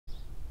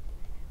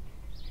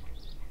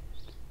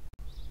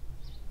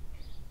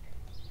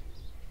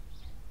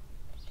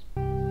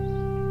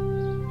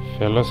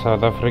Fellow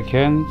South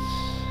Africans,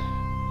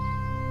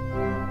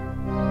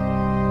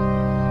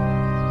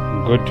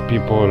 good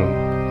people,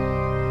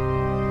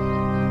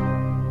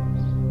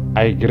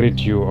 I greet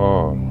you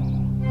all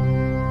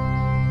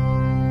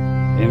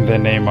in the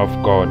name of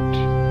God.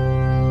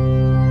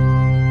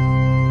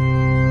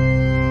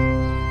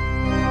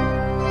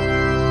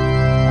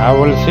 I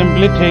will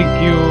simply take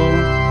you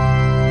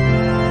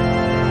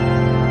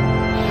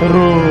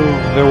through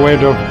the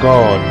Word of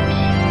God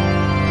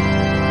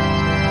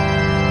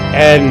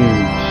and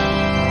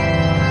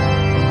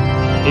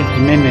its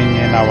meaning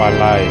in our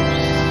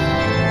lives.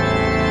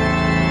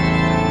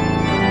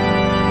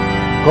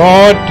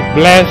 God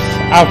bless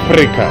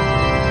Africa.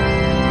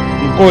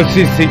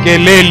 Nkosi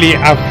sikelel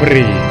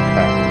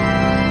iAfrika.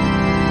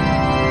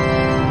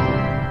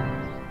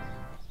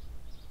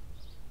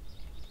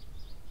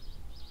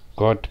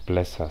 God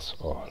bless us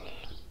all.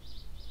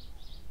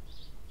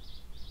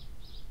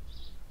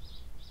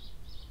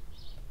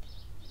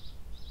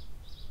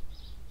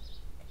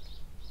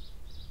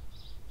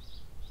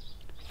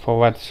 For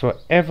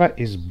whatsoever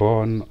is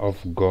born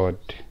of God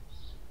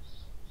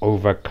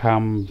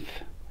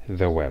overcometh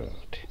the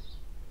world.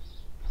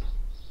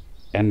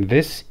 And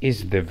this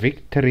is the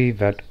victory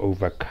that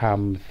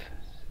overcometh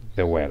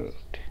the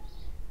world,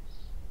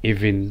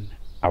 even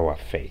our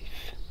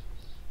faith.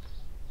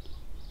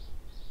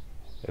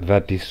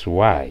 That is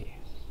why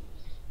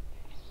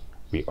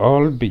we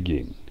all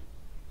begin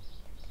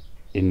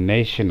in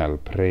national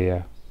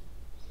prayer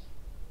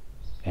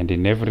and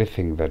in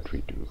everything that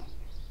we do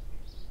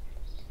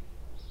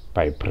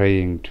by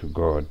praying to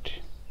God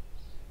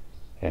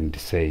and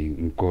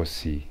saying,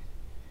 Nkosi,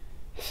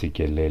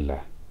 sikelel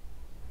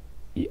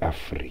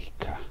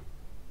iAfrika.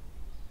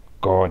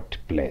 God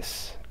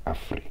bless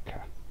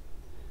Africa.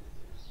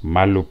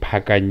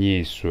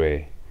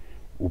 Maluphakanyiswe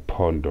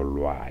uphondo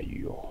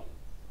lwayo.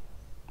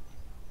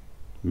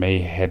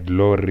 May her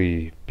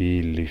glory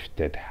be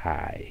lifted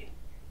high.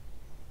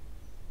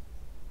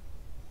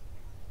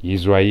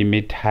 Yizwa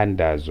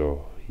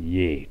imithandazo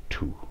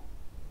yethu.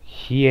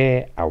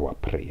 Hear our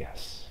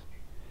prayers.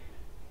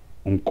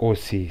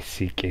 Nkosi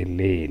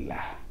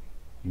sikelela.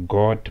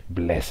 God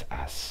bless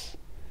us.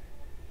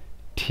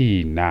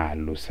 Thina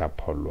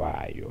lusapho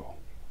lwayo.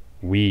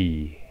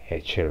 We her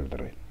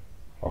children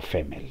or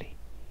family.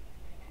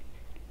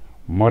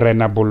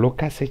 Morena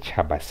boloka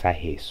setjhaba sa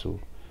heso.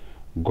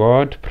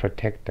 God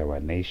protect our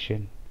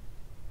nation.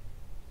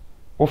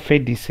 O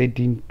fedise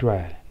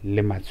dintwa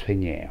le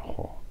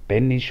matshwenyeho.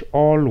 Banish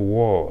all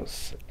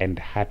wars and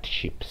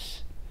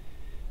hardships.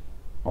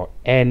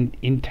 And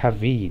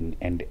intervene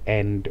and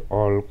end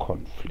all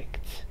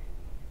conflicts.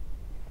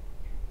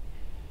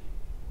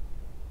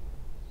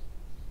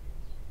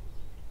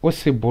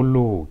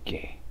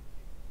 Osiboloke,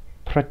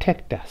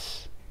 protect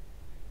us.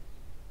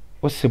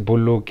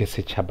 Osiboloke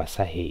setjhaba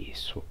sa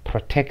heso,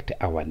 protect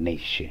our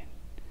nation.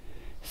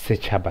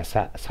 Setjhaba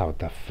sa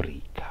South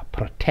Africa,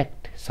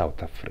 protect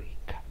South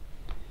Africa.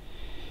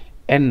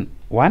 And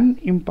one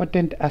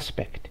important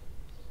aspect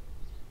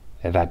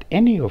that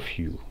any of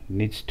you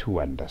needs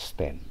to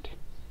understand.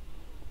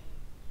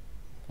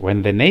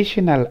 When the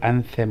national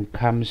anthem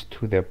comes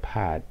to the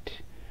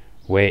part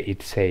where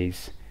it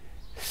says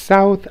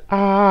South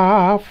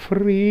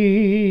Africa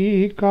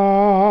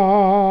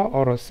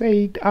or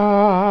South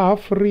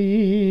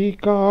Africa,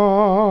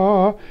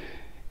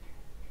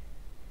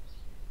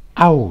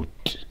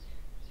 out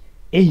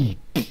 8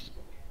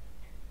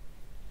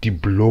 the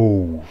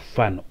blow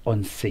van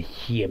onze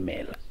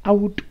hemel,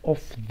 out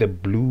of the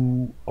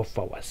blue of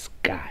our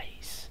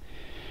skies.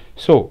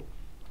 So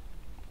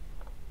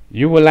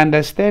you will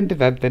understand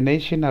that the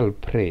national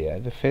prayer,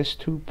 the first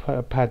two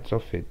parts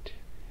of it,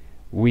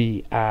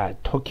 we are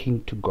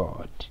talking to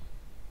God,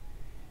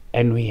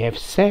 and we have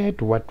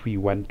said what we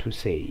want to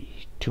say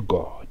to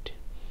God.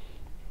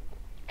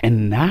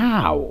 And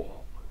now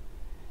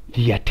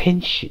the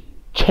attention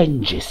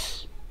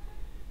changes.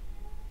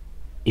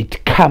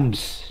 It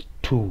comes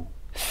to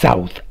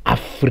South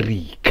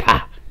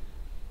Africa.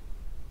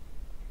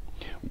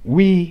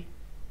 We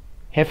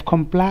have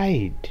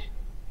complied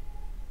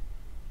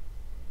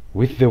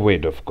with the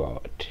Word of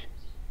God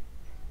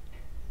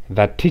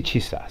that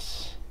teaches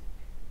us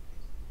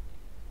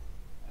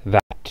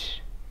that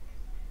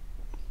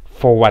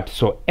for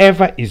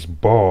whatsoever is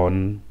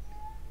born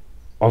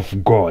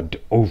of God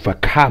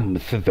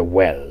overcometh the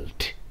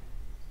world.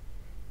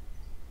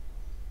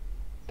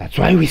 That's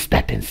why we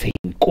start and say,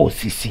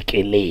 Nkosi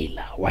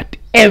sikelela,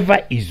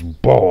 whatever is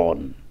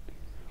born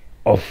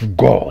of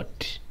God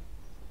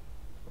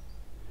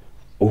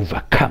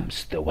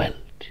overcomes the world.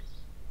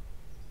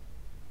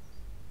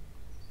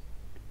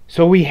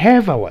 So we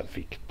have our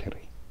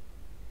victory.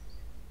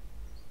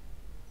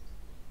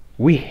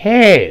 We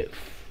have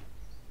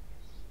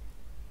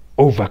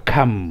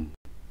overcome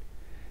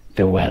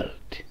the world.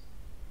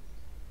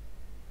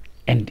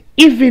 And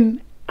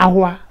even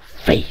our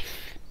faith,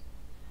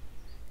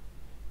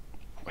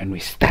 when we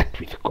start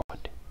with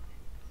God.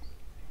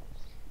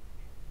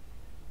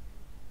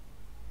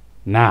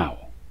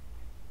 Now,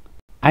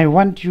 I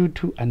want you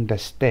to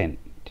understand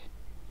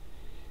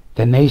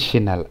the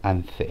national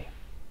anthem,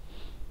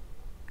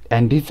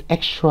 and its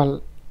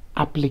actual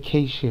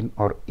application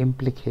or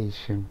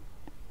implication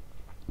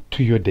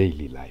to your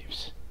daily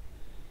lives.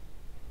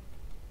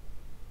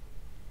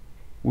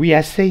 We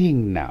are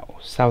saying now,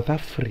 South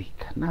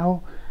Africa,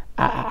 now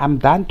I'm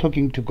done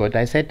talking to God.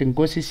 I said,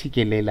 Nkosi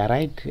sikelel,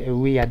 right?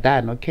 We are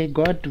done. Okay,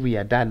 God, we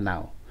are done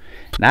now.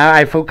 Now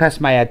I focus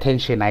my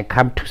attention. I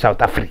come to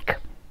South Africa.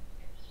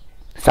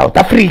 South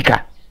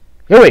Africa.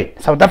 Hey,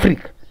 wait, South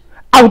Africa.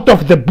 Out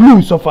of the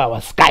blues of our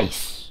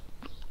skies.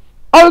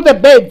 All the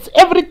birds,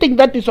 everything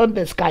that is on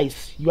the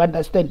skies. You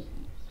understand?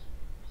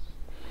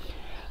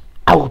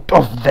 Out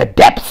of the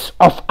depths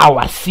of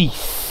our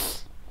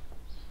seas.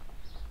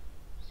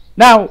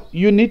 Now,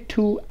 you need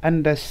to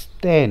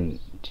understand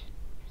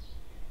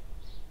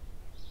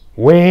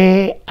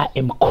where I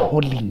am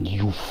calling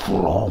you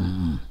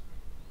from.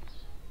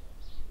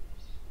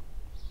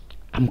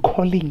 I'm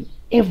calling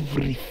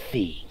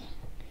everything.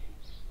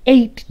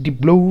 8 die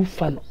blauw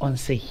van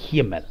ons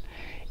hemel.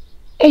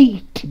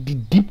 8 die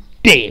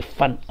diepte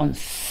van ons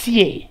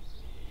see.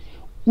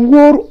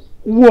 Oor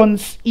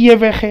ons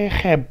ewige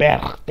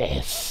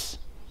gebergtes.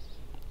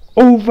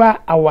 Over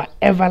our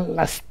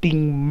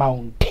everlasting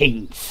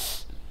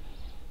mountains.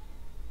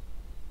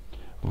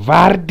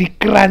 Waar die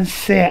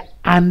kranse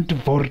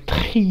antwoord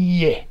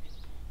gee.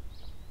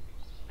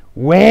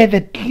 Where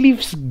the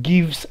cliffs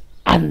gives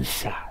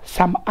answer.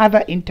 Some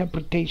other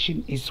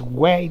interpretation is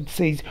where it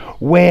says,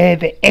 where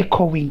the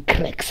echoing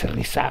cracks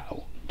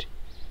resound.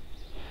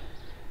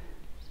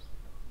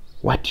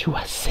 What you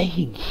are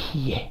saying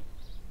here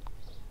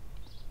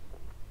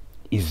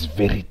is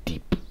very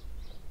deep.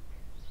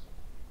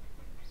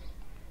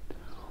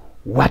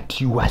 What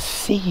you are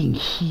saying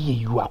here,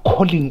 you are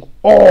calling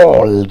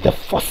all the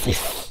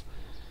forces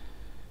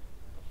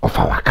of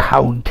our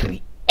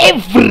country,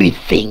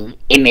 everything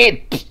in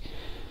it,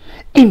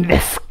 in the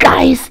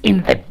skies,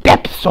 in the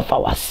depths of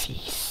our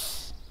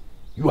seas.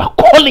 You are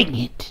calling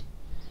it.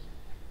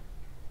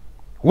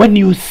 When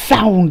you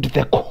sound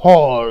the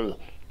call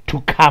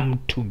to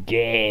come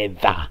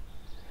together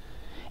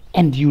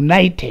and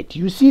united,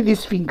 you see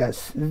these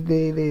fingers,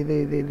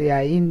 they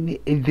are in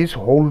this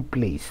whole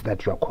place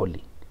that you are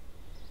calling.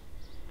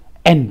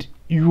 And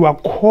you are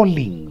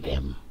calling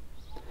them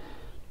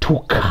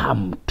to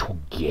come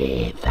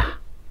together.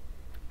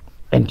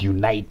 And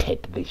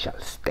united they shall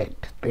stand.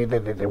 They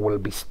will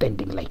be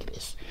standing like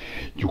this.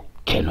 You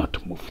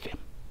cannot move them.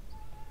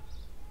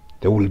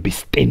 They will be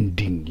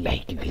standing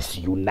like this,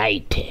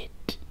 united.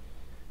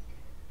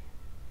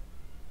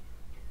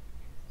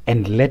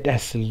 And let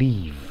us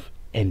live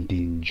and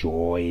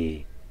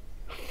enjoy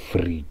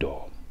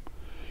freedom.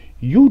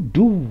 You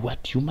do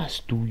what you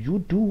must do. You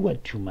do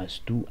what you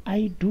must do.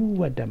 I do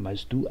what I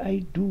must do.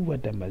 I do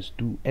what I must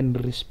do.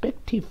 And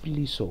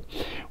respectively so,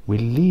 we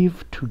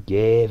live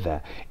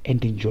together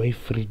and enjoy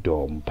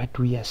freedom. But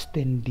we are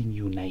standing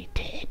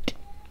united.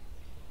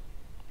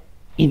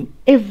 In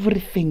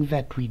everything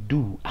that we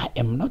do, I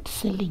am not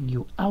selling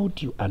you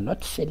out. You are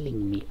not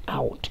selling me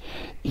out.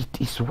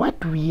 It is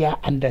what we are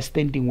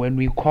understanding when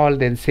we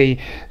call and say,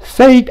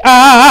 South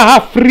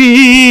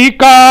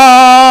Africa.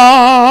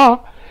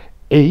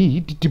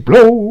 Aid the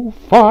blow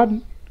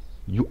fun.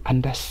 You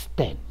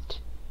understand.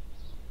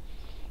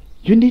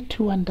 You need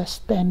to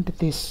understand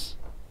this.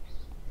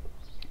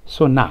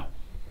 So now,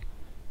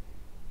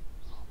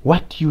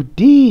 what you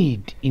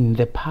did in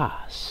the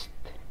past,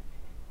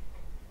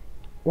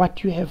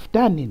 what you have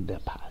done in the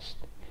past,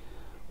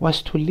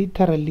 was to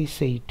literally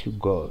say to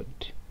God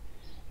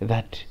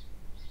that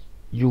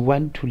you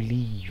want to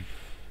live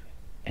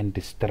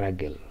and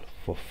struggle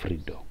for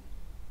freedom.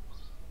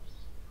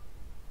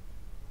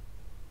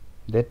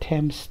 The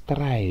term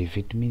strive,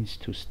 it means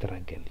to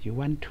struggle. You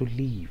want to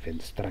live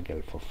and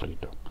struggle for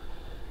freedom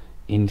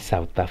in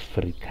South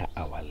Africa,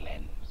 our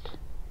land.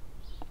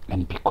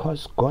 And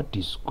because God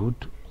is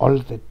good all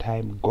the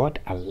time, God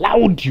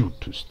allowed you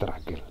to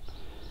struggle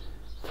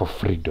for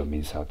freedom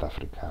in South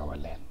Africa, our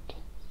land.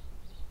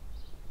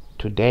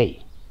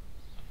 Today,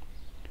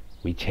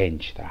 we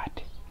change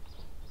that.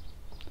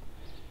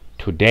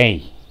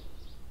 Today,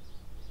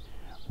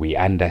 we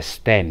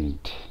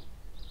understand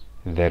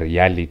the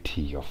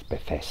reality of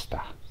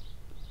Bethesda.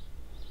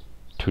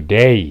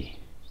 Today,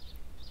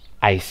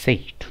 I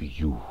say to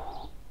you,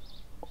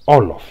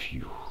 all of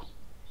you,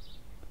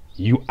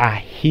 you are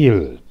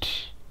healed.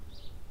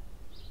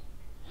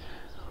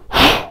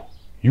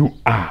 You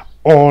are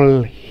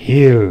all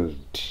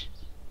healed.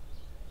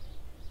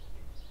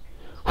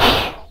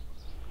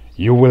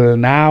 You will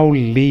now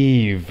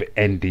live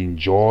and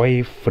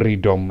enjoy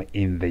freedom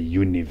in the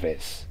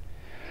universe,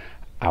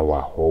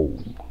 our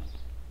home.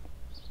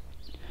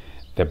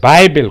 The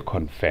Bible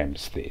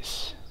confirms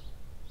this.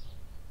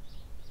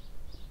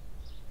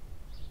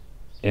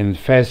 In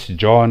 1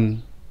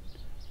 John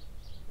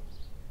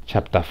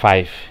chapter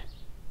 5,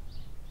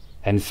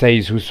 and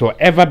says,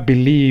 whosoever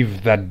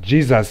believes that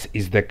Jesus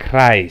is the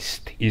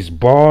Christ is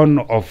born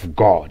of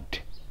God,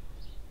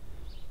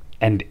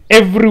 and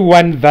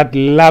everyone that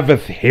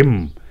loveth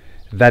him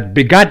that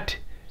begat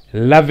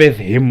loveth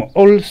him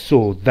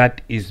also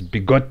that is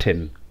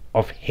begotten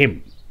of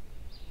him.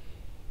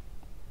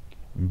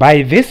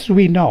 By this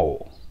we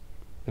know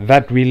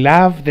that we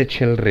love the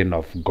children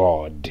of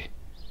God,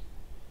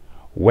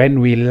 when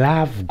we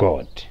love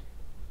God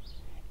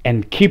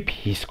and keep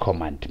his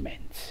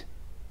commandments.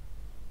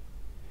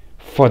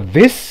 For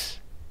this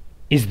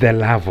is the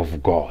love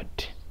of God,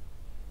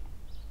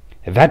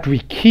 that we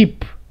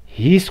keep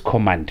his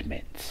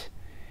commandments,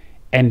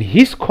 and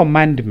his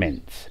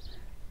commandments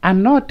are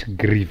not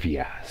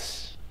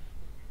grievous.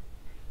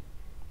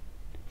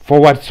 For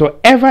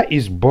whatsoever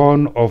is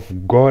born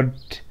of God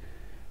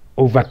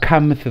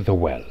overcometh the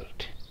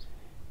world.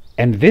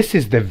 And this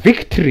is the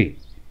victory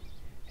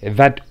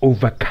that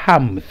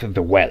overcometh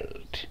the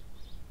world,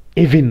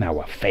 even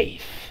our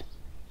faith.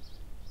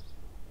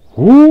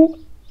 Who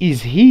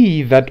is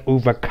he that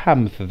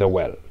overcometh the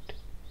world?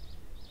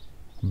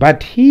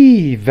 But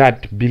he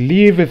that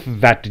believeth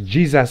that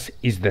Jesus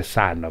is the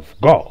Son of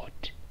God.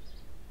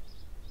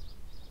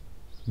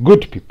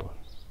 Good people,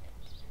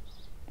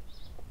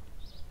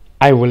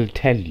 I will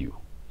tell you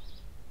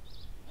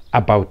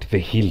about the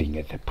healing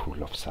at the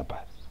pool of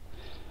Sabbath,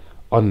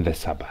 on the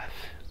Sabbath.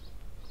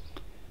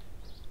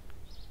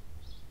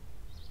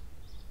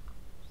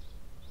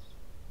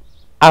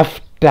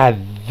 After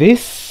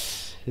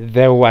this,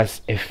 there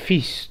was a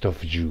feast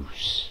of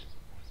Jews,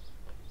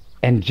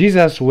 and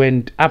Jesus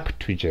went up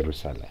to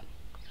Jerusalem.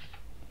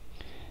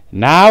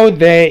 Now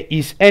there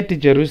is at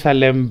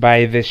Jerusalem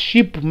by the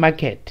sheep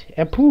market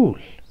a pool,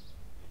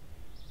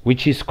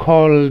 which is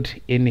called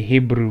in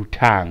Hebrew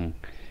tongue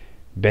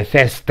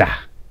Bethesda,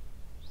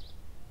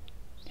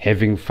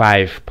 having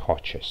 5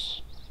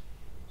 porches.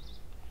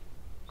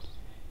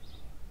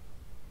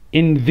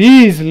 In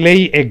these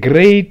lay a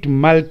great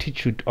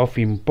multitude of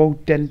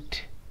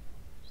impotent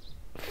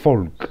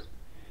folk,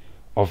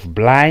 of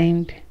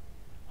blind,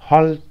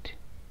 halt,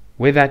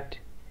 withered,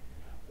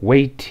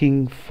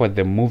 waiting for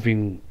the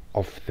moving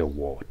of the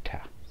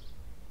water.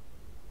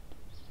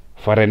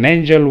 For an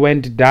angel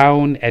went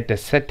down at a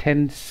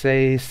certain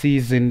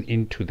season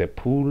into the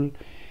pool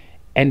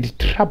and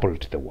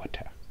troubled the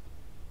water.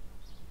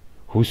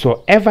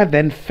 Whosoever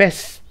then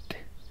first,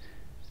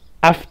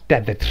 after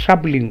the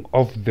troubling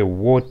of the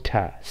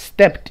water,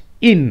 stepped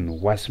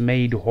in was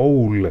made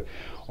whole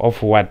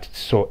of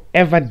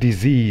whatsoever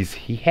disease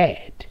he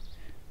had.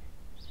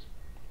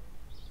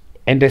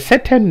 And a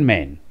certain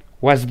man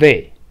was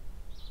there,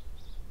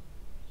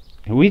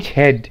 which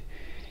had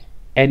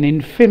an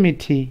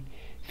infirmity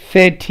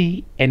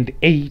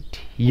 38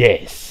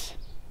 years.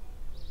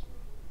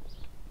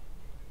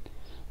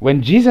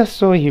 When Jesus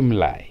saw him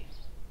lie,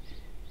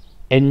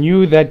 and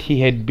knew that he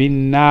had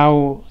been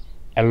now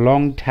a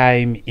long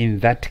time in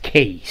that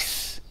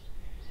case,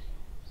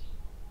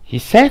 he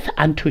saith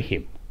unto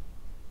him,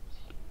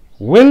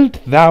 Wilt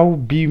thou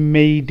be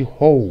made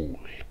whole?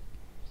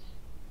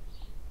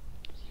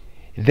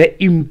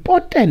 The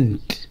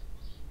important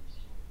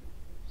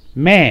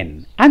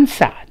man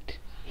answered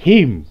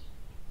him,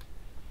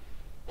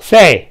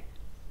 Say,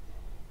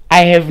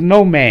 I have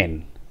no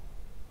man,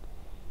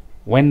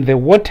 when the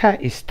water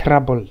is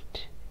troubled,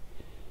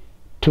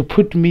 to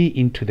put me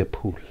into the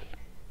pool.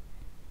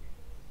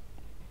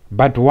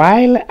 But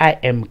while I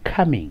am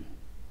coming,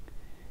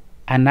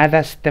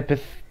 another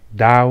steppeth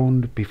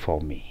down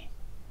before me.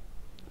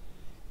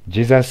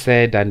 Jesus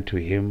said unto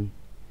him,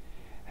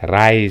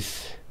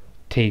 Rise,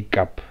 take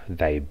up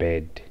thy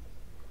bed,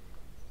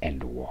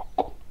 and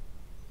walk.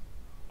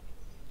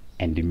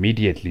 And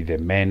immediately the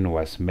man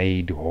was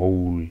made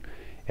whole,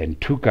 and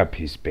took up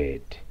his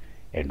bed,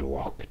 and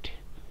walked.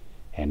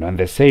 And on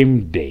the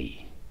same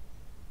day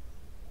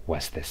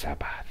was the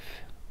Sabbath.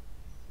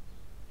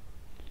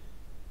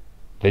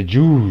 The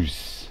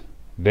Jews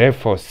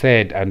therefore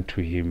said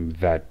unto him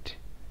that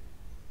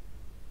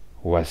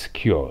was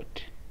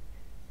cured,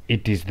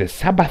 It is the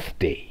Sabbath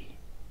day.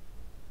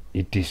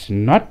 It is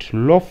not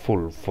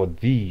lawful for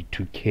thee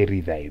to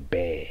carry thy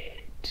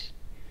bed.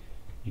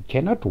 You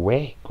cannot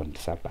work on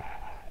Sabbath.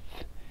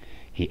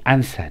 He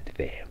answered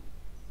them,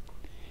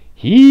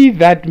 He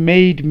that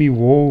made me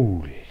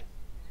whole,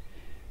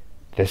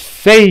 the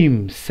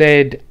same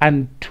said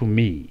unto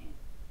me,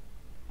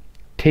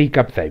 Take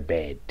up thy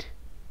bed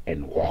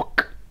and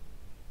walk.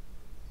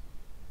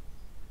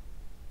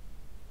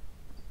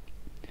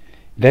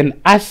 Then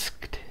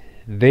asked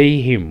they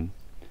him,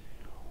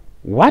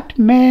 What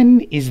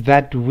man is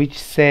that which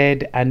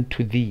said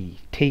unto thee,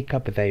 Take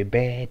up thy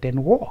bed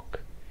and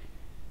walk?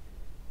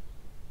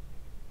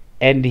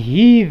 And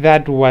he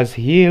that was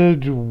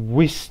healed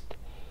wist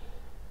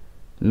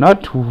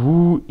not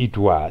who it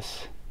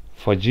was,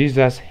 for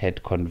Jesus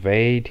had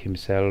conveyed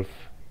himself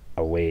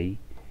away,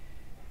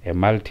 a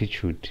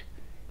multitude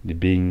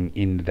being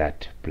in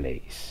that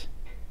place.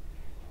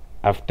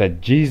 After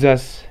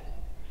Jesus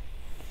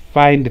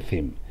findeth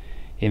him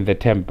in the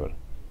temple,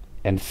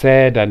 and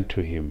said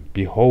unto him,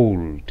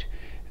 Behold,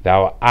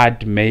 thou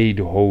art made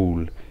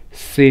whole,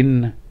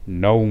 sin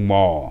no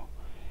more,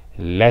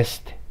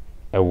 lest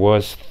a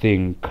worse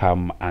thing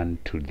come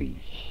unto thee.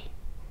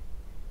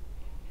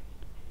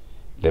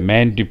 The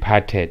man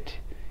departed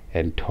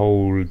and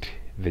told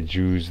the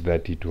Jews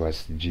that it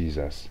was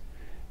Jesus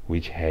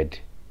which had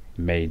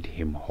made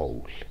him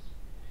whole.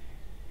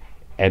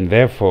 And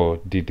therefore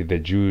did the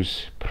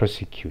Jews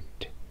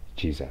prosecute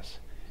Jesus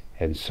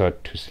and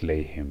sought to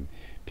slay him,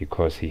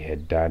 because he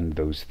had done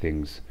those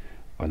things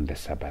on the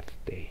Sabbath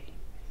day.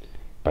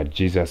 But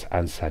Jesus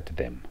answered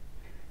them,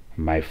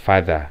 My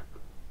Father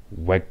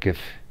worketh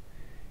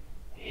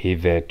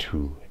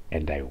hitherto,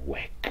 and I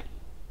work.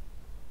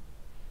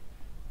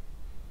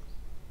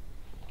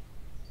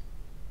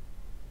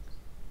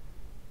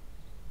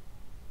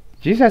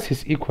 Jesus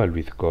is equal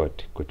with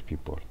God, good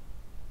people.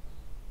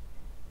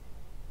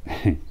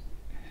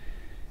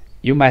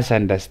 You must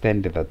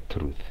understand that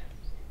truth.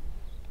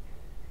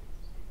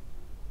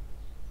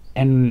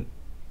 And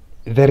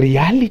the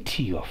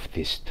reality of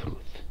this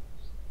truth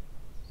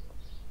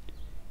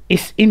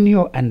is in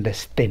your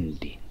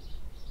understanding.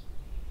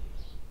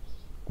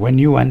 When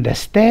you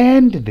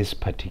understand this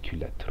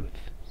particular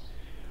truth,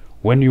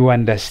 when you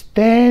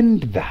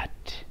understand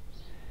that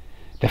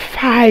the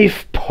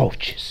 5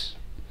 porches,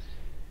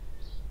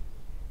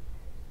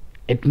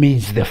 it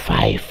means the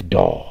 5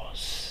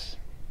 doors.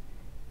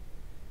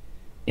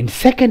 In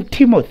 2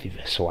 Timothy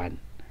verse 1,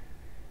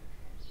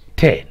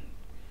 10,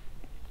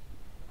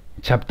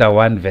 chapter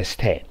 1 verse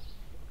 10,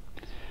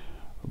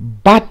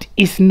 but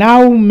is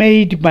now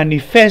made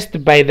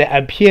manifest by the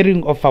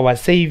appearing of our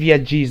Savior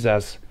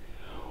Jesus,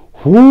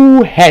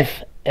 who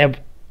hath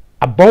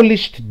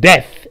abolished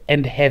death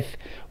and hath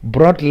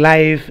brought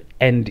life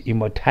and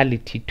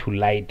immortality to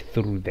light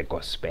through the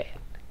gospel.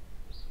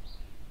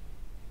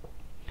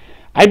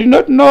 I do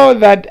not know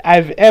that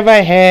I've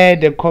ever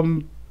heard a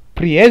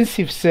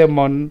comprehensive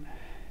sermon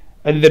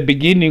at the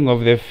beginning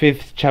of the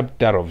 5th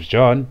chapter of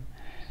John.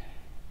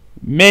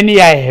 Many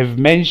I have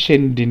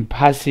mentioned in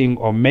passing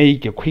or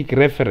make a quick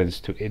reference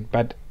to it,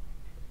 but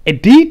a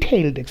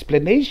detailed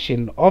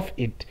explanation of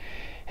it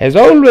has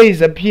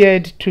always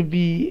appeared to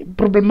be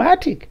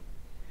problematic,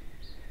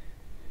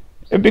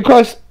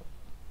 because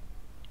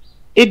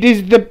it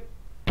is the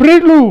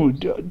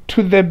prelude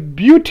to the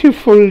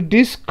beautiful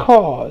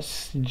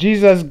discourse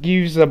Jesus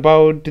gives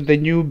about the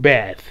new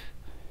birth.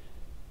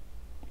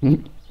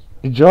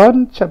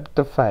 John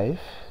chapter 5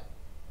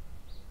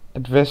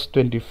 at verse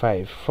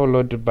 25,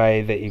 followed by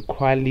the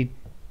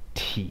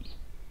equality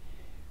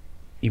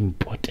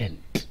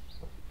important.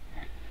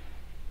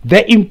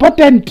 The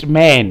important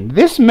man.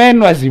 This man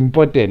was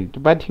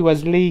important, but he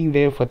was laying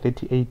there for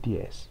 38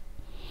 years.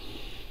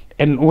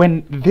 And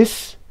when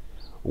this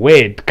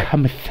word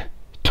cometh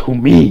to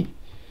me,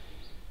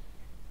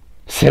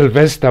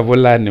 Sylvester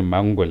Volane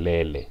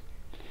Mangolele,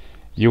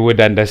 you would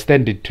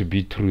understand it to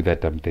be true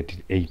that I'm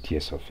 38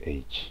 years of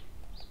age.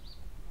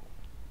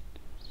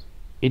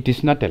 It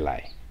is not a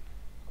lie.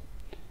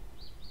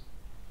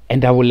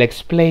 And I will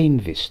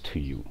explain this to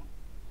you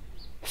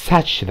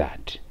such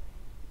that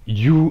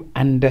you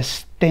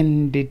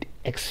understand it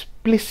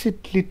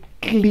explicitly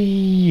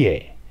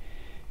clear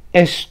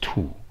as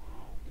to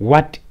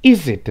what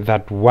is it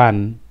that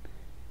one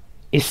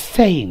is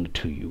saying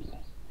to you.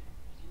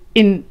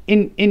 In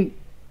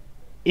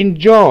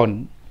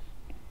John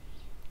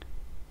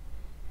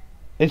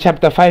in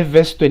chapter 5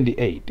 verse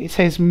 28, it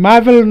says,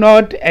 Marvel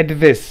not at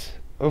this,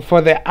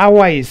 for the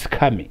hour is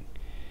coming,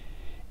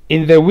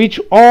 in the which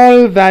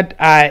all that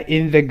are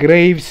in the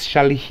graves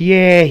shall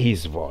hear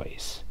his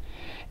voice.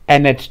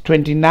 And at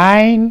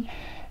 29,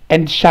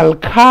 and shall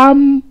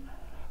come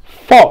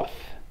forth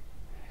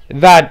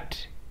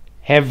that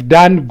have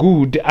done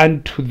good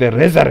unto the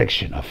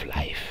resurrection of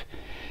life,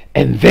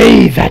 and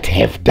they that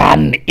have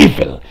done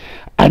evil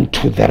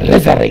unto the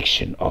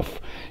resurrection of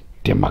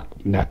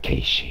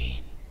demarcation.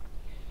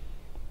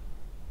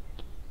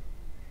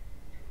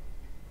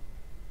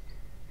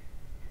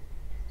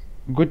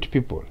 Good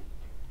people,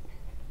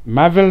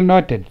 marvel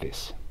not at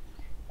this,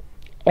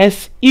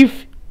 as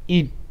if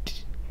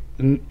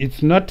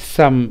it's not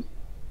some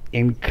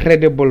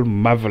incredible,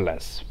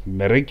 marvelous,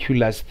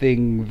 miraculous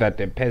thing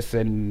that a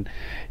person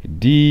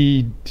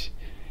did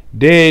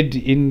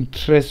in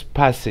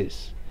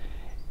trespasses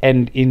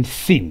and in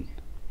sin,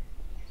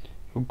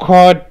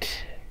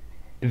 caught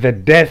the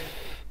death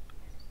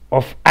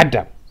of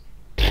Adam,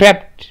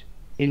 trapped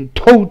in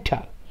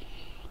total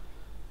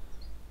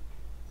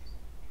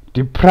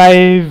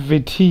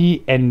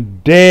depravity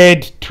and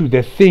dead to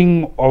the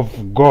thing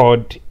of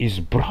God,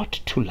 is brought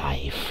to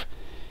life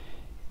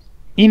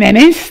in an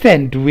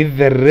instant with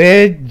the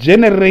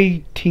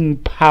regenerating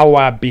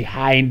power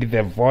behind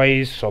the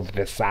voice of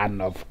the Son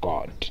of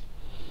God.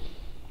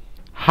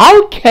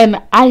 How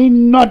can I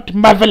not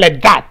marvel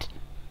at that?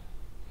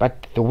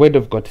 But the word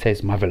of God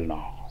says, marvel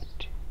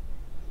not.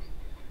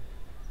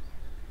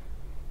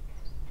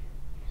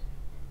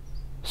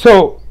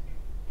 So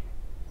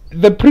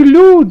the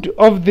prelude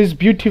of this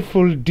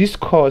beautiful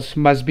discourse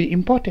must be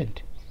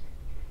important.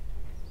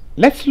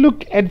 Let's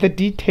look at the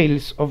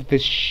details of the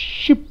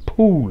sheep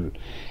pool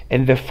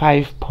and the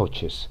 5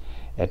 porches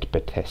at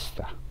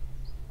Bethesda.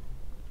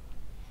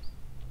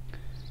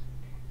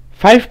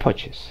 5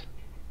 porches.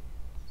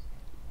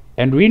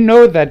 And we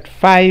know that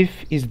 5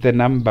 is the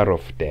number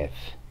of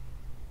death.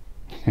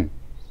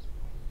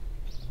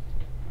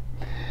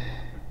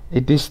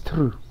 It is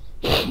true.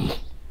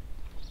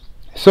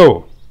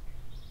 So,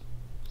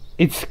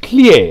 it's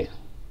clear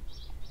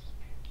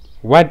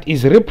what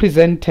is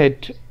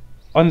represented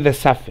on the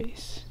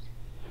surface,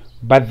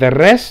 but the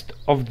rest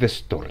of the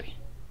story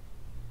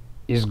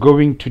is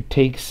going to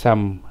take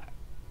some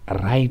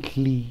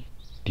rightly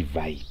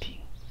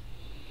dividing.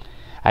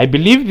 I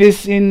believe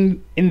this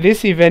in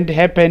this event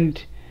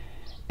happened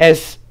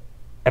as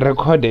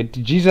recorded.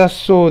 Jesus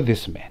saw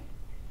this man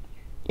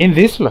in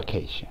this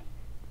location,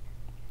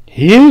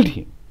 healed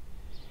him,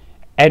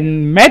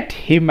 and met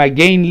him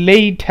again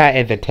later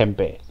at the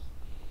temple.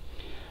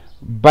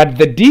 But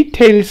the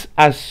details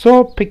are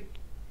so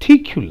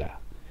particular,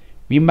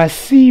 we must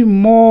see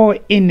more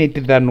in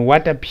it than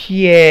what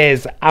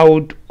appears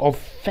out of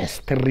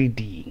first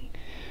reading.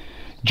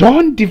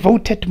 John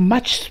devoted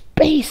much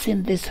space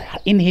in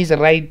his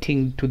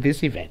writing to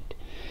this event.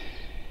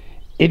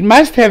 It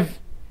must have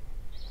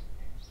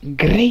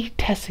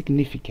greater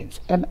significance.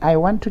 And I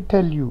want to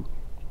tell you,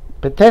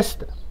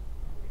 Bethesda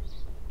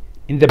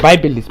in the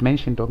Bible is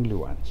mentioned only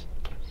once.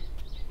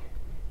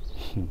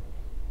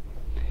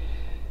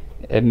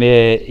 And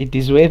it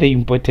is where the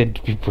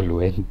important people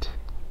went.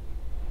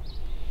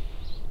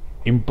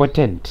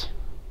 Important,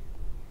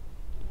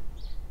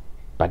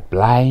 but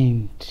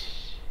blind,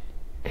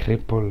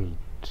 crippled,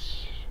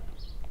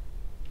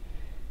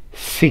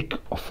 sick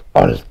of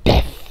all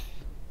death.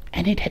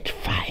 And it had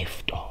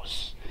 5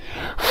 doors.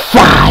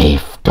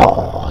 5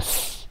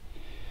 doors.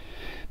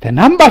 The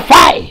number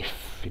 5,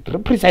 it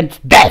represents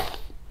death.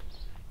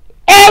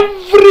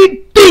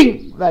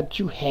 Everything that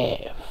you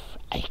have,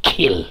 I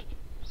kill.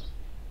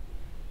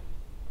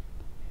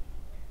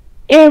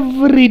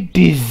 Every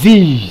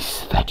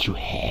disease that you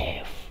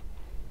have,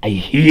 I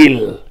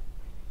heal.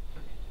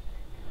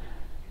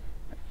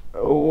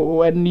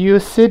 When you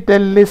sit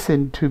and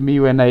listen to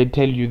me when I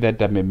tell you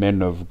that I'm a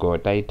man of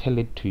God, I tell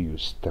it to you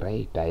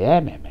straight. I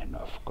am a man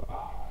of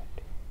God.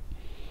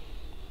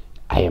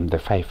 I am the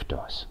 5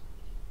 doors.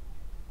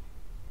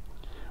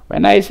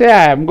 When I say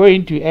I am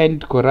going to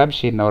end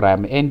corruption or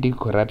I'm ending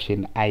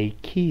corruption, I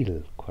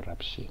kill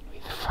corruption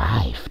with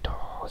 5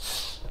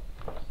 doors.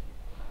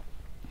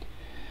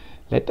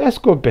 Let us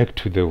go back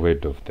to the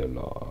word of the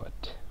Lord.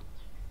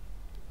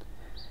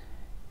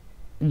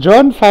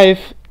 John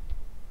 5,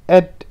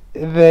 at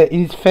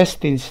the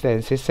first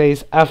instance, it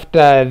says,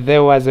 after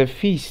there was a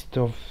feast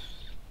of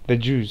the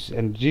Jews,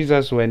 and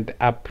Jesus went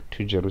up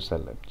to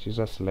Jerusalem.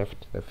 Jesus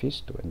left the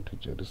feast, went to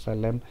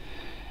Jerusalem.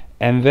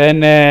 And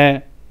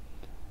then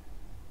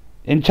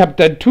in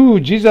chapter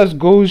 2, Jesus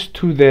goes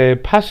to the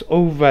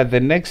Passover. The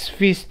next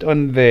feast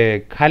on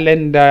the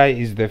calendar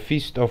is the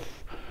Feast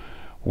of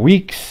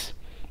Weeks,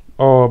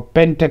 or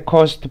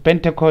Pentecost.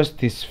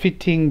 Pentecost is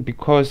fitting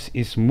because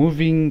it's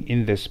moving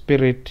in the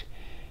Spirit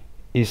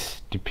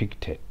is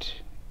depicted.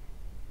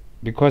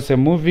 Because a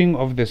moving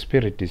of the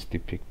Spirit is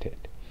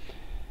depicted.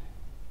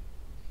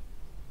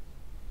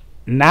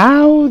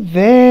 Now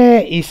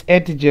there is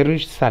at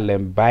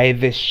Jerusalem by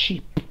the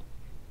sheep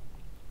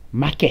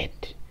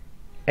market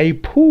a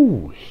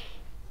pool,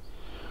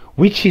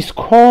 which is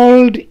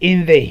called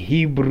in the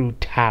Hebrew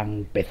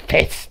tongue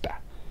Bethesda,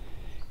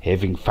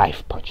 having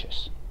 5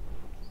 porches.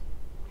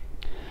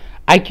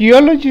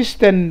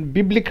 Archaeologists and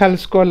biblical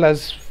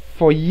scholars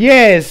for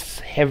years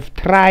have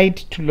tried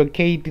to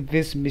locate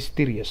this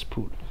mysterious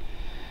pool.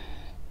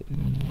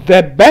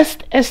 The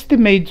best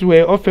estimates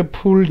were of a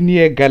pool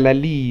near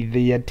Galilee.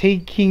 Their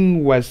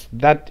taking was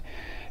that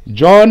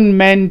John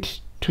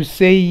meant to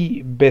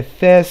say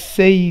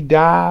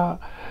Bethesda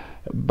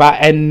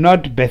and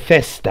not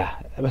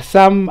Bethesda.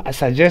 Some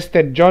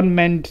suggested John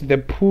meant the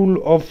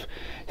pool of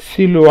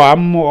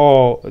Siloam,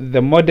 or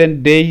the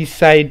modern day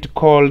site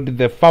called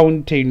the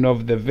Fountain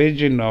of the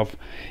Virgin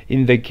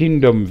in the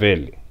Kidron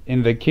Valley.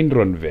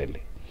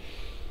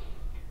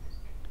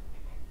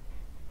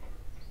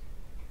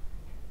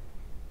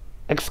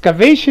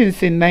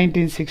 Excavations in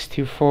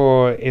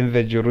 1964 in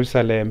the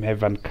Jerusalem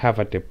have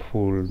uncovered a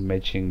pool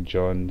matching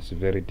John's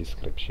very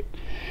description.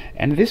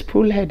 And this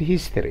pool had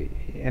history,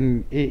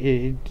 and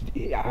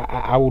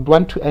I would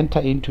want to enter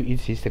into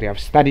its history. I've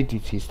studied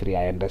its history.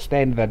 I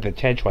understand that the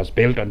church was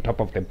built on top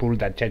of the pool.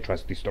 That church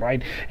was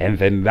destroyed, and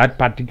then that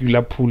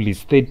particular pool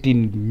is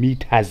 13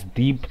 meters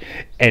deep,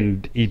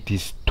 and it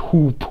is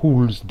 2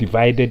 pools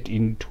divided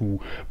into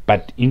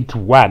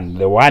one.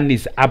 The one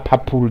is upper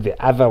pool,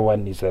 the other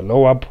one is a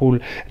lower pool.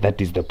 That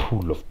is the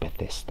pool of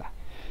Bethesda.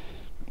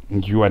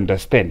 You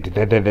understand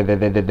that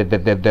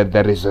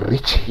there is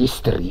rich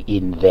history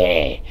in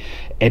there.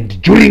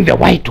 And during the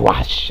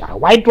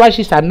whitewash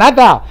is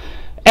another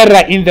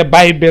era in the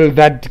Bible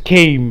that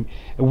came,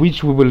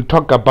 which we will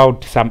talk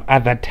about some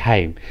other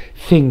time.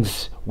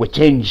 Things were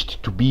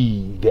changed to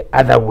be the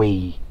other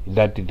way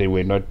that they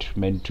were not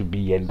meant to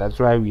be, and that's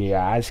why we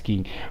are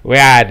asking,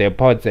 where are the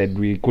pots? And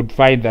we could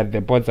find that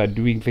the pots are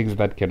doing things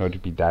that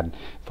cannot be done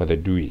for the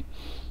doing.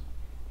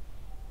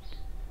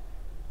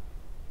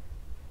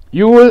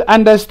 You will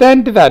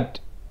understand that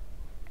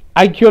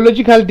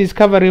Archaeological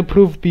discovery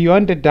proved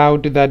beyond a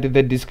doubt that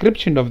the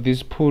description of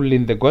this pool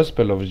in the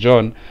Gospel of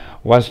John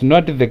was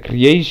not the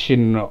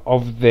creation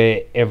of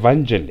the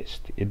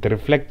evangelist. It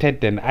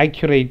reflected an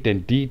accurate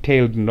and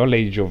detailed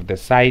knowledge of the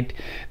site.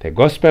 The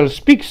Gospel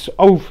speaks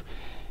of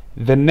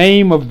the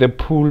name of the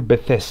pool,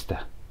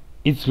 Bethesda,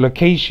 its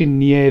location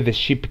near the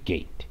ship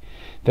gate,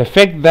 the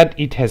fact that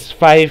it has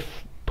 5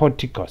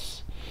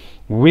 porticos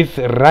with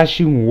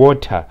rushing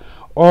water.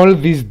 All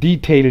these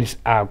details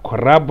are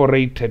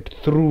corroborated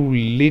through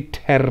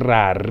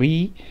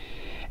literary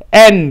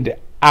and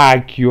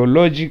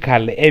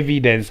archaeological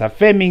evidence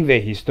affirming the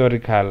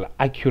historical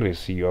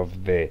accuracy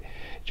of the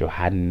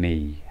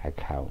Johannine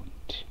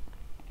account.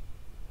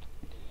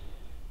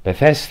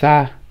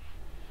 Bethesda,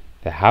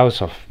 the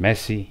house of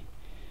mercy,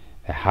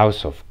 the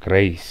house of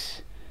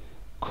grace.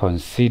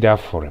 Consider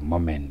for a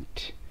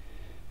moment,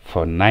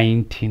 for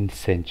 19th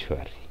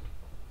century,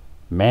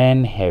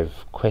 men have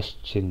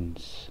questioned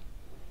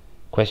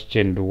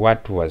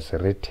what was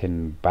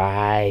written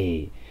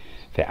by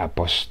the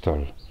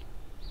apostle,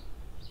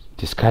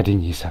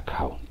 discarding his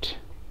account.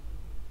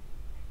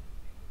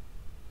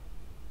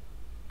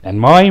 And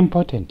more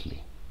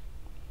importantly,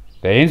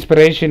 the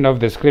inspiration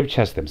of the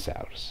scriptures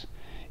themselves.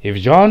 If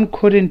John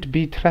couldn't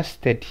be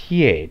trusted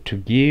here to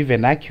give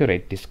an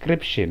accurate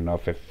description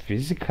of a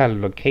physical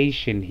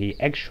location he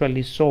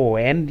actually saw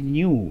and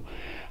knew,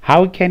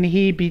 how can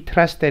he be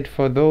trusted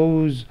for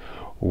those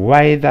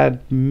wider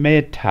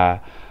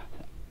matter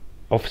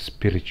of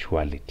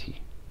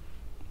spirituality?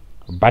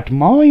 But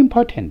more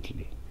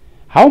importantly,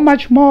 how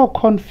much more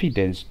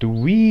confidence do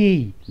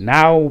we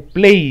now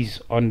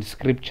place on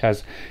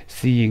scriptures,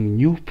 seeing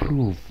new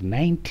proof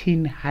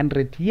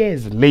 1900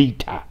 years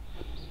later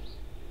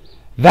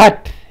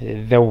that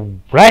the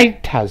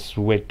writers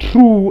were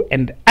true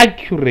and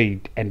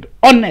accurate and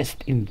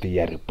honest in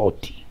their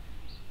reporting?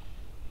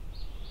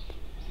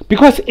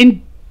 Because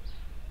in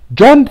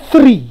John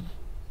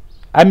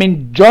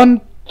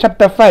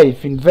chapter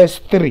 5 in verse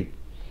 3,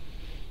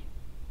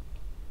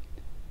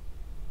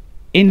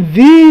 in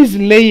these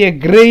lay a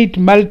great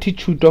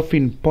multitude of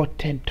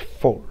important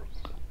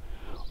folk,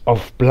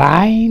 of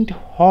blind,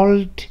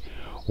 halt,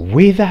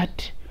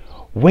 withered,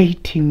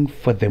 waiting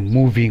for the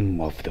moving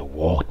of the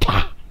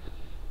water.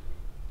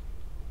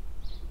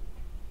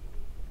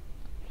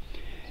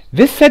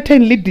 This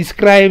certainly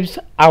describes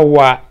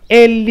our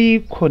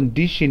early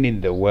condition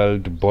in the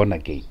world, born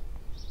again,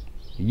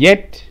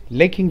 yet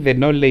lacking the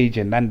knowledge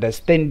and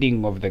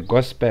understanding of the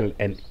gospel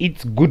and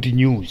its good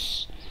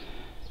news.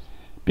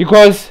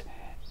 Because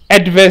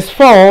at verse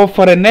 4,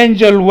 for an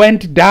angel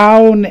went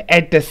down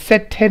at a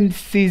certain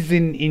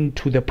season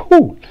into the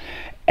pool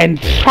and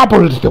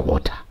troubled the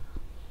water.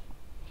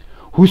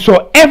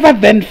 Whosoever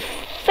then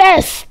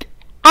first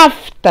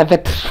after the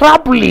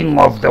troubling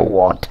of the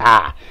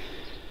water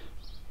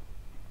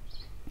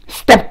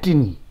stepped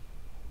in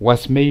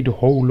was made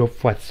whole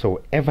of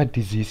whatsoever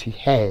disease he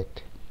had,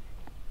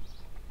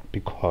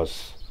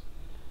 because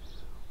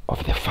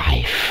of the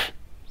 5,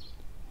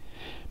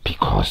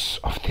 because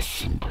of the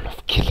symbol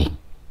of killing.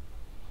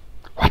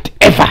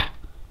 Whatever,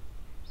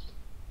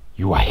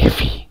 you are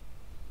heavy.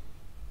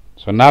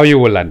 So now you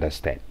will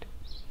understand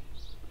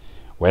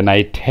when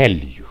I tell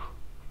you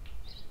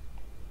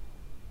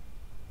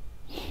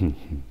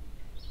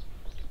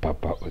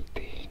Papa O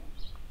Teng.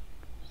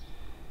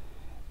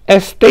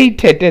 As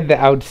stated at the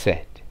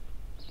outset,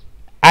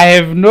 I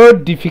have no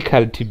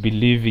difficulty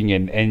believing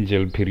an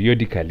angel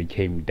periodically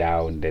came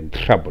down and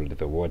troubled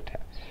the water.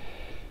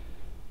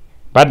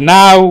 But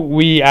now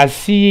we are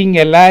seeing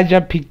a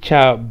larger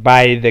picture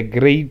by the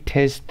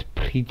greatest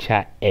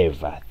preacher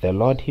ever, the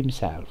Lord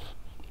himself,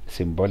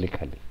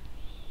 symbolically.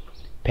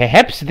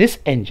 Perhaps this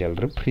angel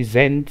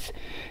represents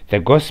the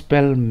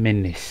gospel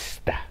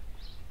minister.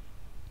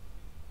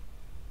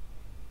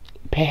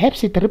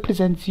 Perhaps it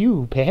represents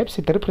you. Perhaps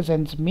it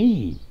represents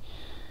me,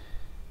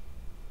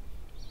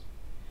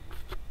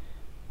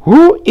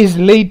 who is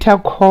later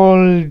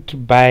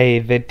called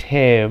by the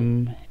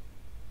term,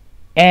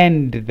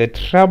 and the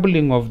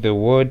troubling of the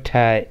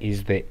water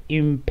is the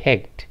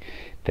impact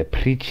the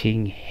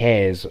preaching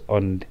has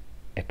on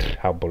a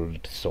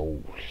troubled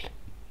soul.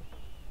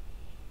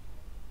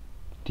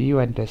 Do you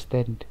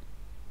understand?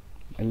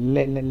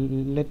 Let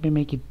me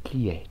make it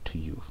clear to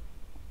you.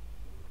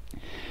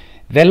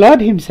 The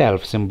Lord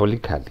himself,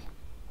 symbolically.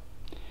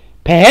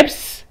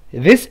 Perhaps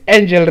this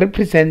angel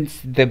represents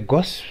the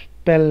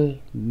gospel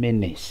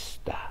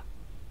minister.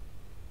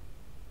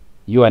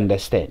 You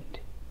understand?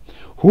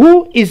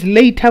 Who is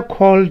later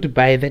called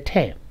by the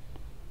term.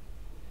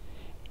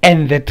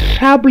 And the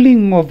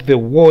troubling of the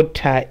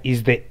water is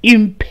the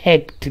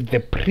impact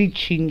the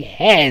preaching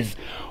has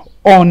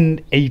on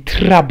a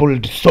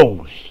troubled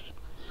soul.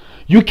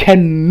 You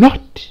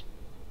cannot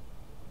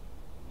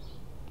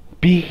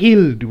be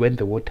healed when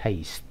the water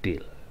is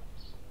still.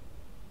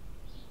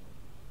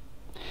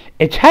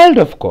 A child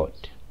of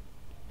God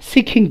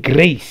seeking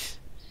grace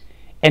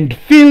and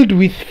filled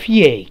with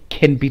fear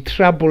can be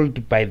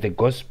troubled by the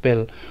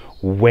gospel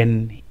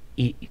when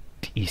it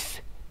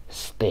is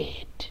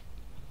stirred.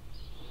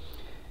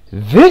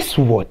 This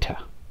water,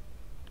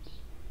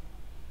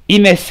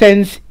 in a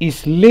sense,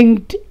 is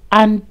linked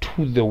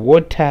unto the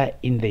water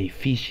in the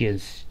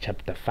Ephesians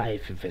chapter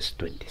 5 verse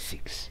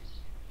 26,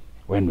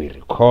 when we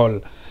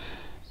recall.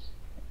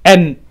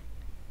 And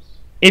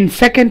in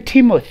 2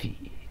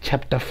 Timothy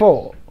chapter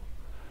 4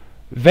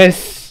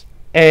 verse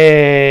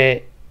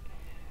 5,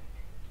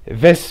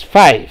 verse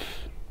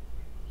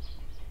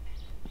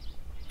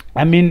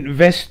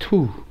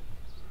 2,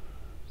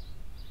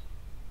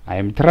 I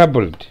am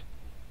troubled.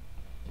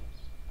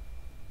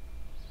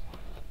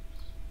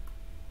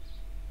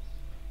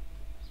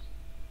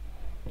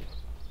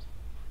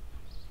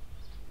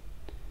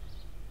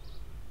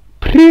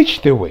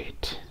 Preach the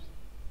word.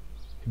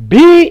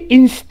 Be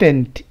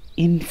instant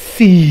in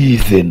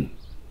season.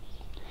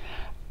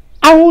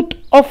 Out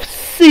of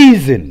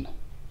season.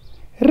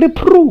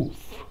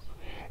 Reprove.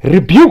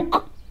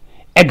 Rebuke.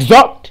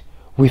 Exhort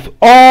with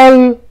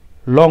all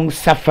long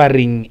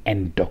suffering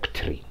and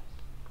doctrine.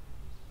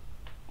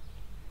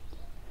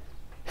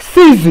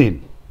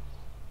 Season.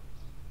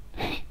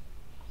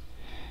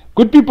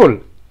 Good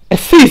people, a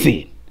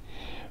season.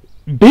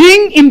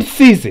 Being in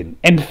season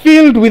and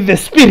filled with the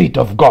Spirit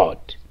of God,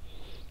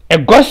 a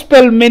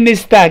gospel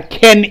minister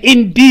can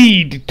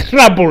indeed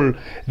trouble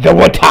the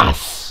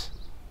waters,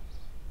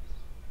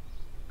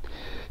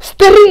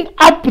 stirring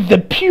up the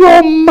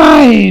pure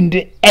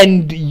mind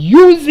and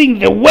using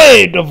the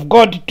word of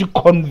God to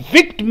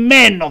convict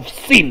men of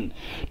sin,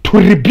 to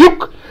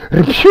rebuke,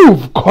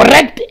 reprove,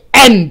 correct,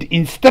 and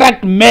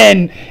instruct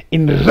men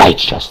in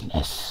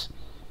righteousness.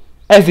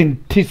 As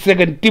in 2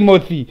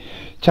 Timothy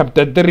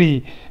chapter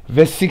 3,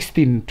 verse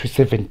 16 to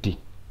 17.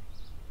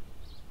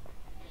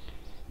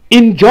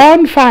 In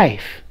John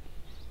 5,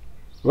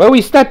 where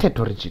we started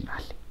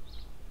originally,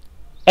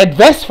 at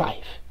verse 5,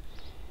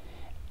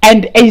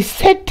 and a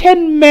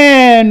certain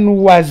man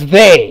was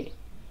there,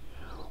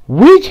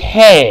 which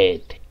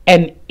had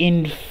an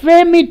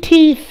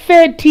infirmity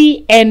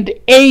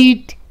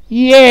 38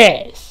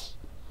 years.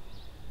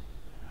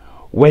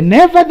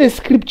 Whenever the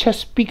scripture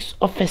speaks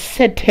of a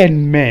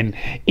certain man,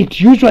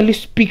 it usually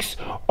speaks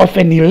of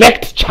an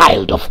elect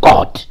child of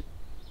God.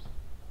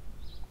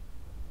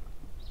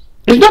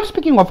 It's not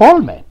speaking of all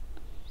men.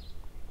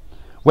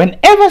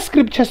 Whenever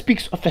scripture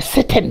speaks of a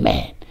certain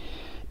man,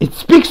 it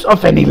speaks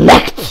of an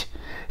elect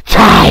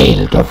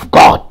child of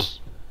God.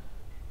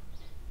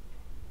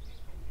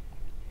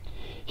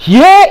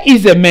 Here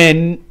is a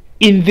man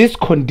in this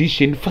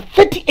condition for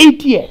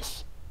 38 years.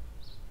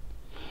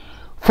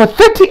 For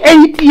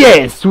 38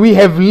 years we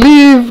have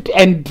lived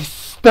and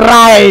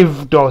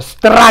strived or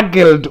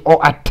struggled or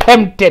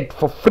attempted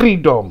for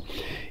freedom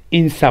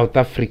in South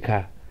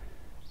Africa,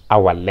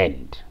 our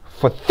land.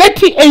 For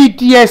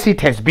 38 years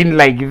it has been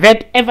like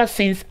that ever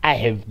since I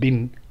have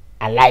been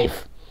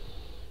alive.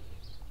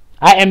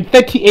 I am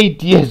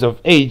 38 years of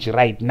age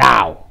right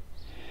now.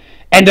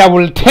 And I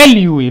will tell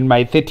you, in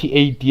my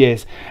 38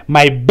 years,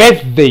 my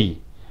birthday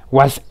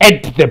was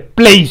at the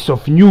place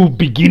of new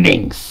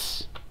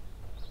beginnings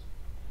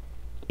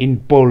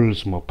in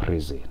Polsmo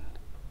prison.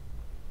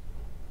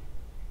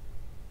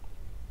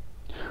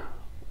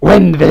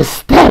 When the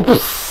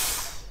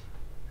steps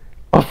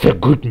of a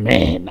good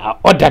man are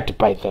ordered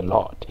by the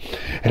Lord,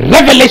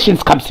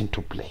 revelations comes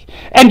into play,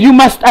 and you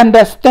must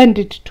understand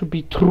it to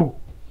be true.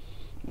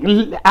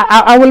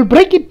 I will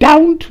break it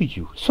down to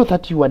you so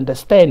that you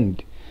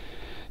understand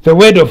the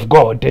word of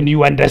God and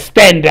you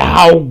understand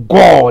how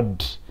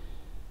God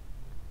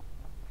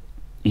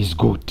is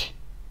good.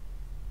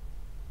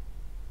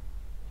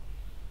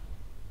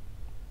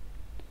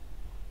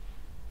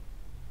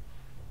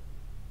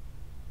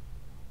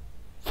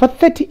 For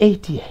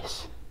 38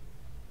 years.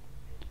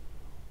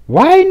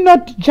 Why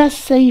not just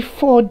say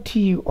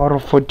 40 or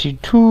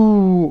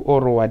 42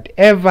 or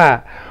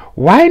whatever?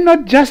 Why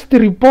not just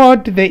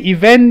report the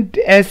event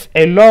as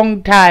a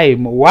long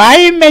time?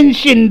 Why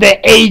mention the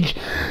age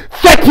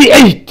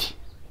 38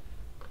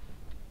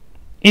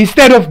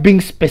 instead of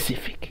being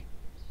specific?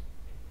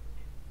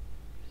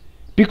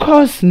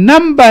 Because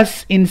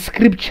numbers in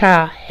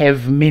scripture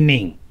have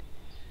meaning.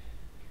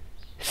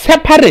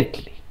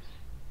 Separately,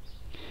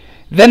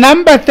 the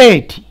number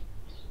 30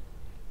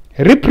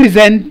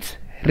 represents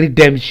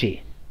redemption.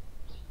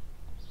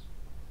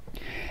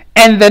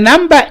 And the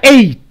number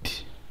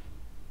 8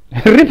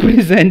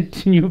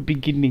 represents new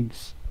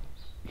beginnings.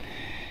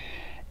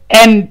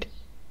 And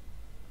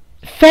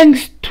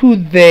thanks to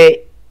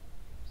the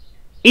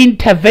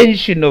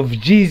intervention of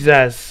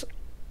Jesus,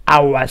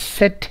 our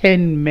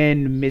certain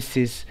man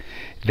misses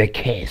the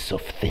case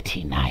of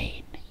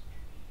 39.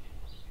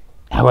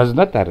 I was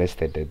not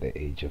arrested at the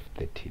age of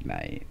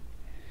 39.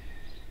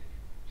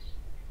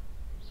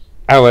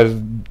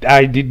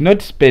 I did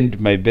not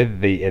spend my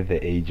birthday at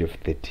the age of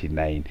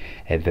 39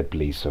 at the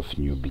place of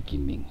new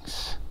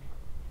beginnings.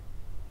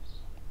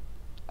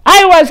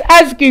 I was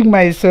asking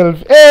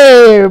myself,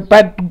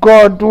 but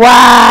God,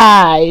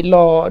 why,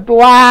 Lord,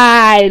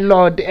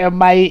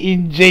 am I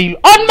in jail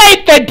on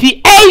my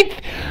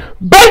 38th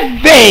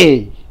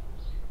birthday?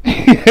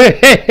 You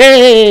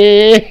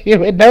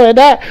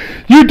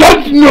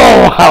don't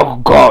know how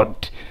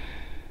God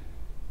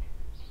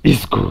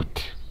is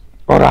good,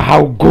 or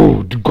how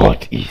good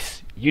God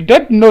is. You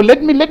don't know.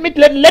 Let me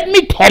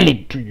tell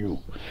it to you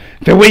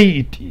the way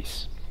it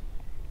is.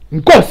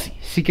 Nkosi,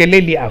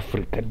 sikelel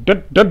iAfrika.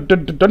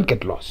 Don't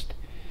get lost.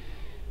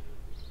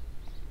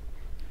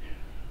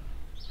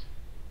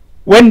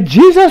 When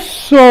Jesus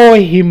saw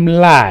him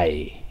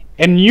lie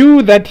and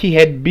knew that he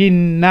had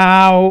been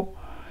now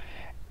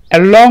a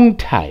long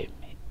time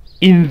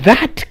in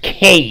that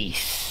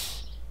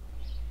case,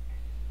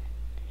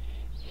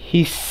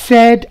 he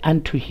said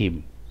unto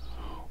him,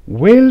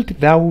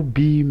 Wilt thou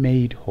be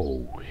made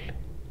whole?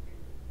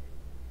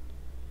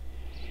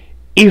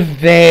 If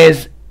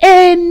there's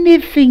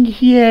anything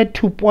here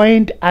to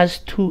point us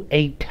to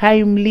a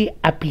timely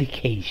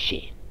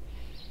application,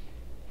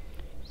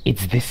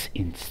 it's this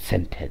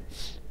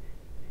sentence.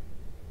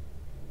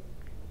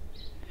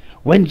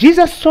 When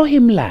Jesus saw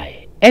him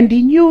lie, and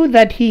he knew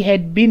that he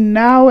had been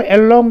now a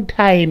long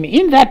time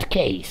in that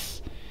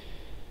case,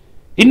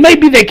 it may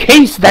be the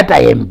case that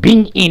I am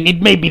being in,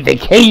 it may be the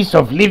case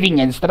of living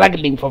and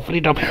struggling for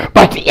freedom,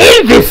 but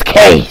in this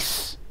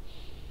case,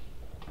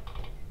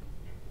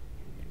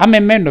 I'm a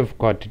man of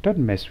God, don't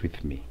mess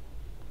with me.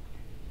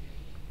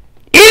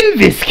 In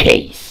this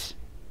case,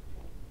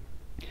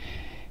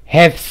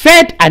 have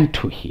said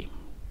unto him,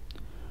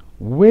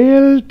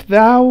 Wilt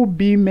thou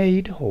be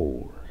made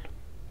whole?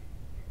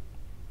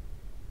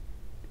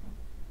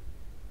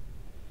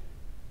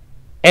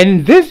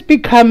 And this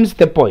becomes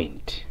the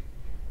point,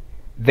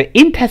 the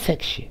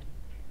intersection,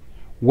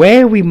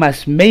 where we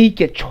must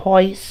make a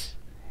choice,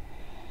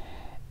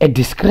 a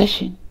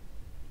discretion,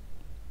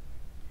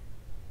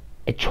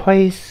 a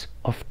choice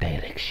of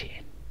direction.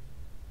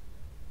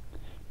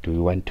 Do we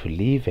want to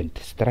live and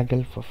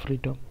struggle for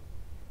freedom?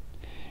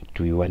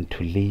 Do we want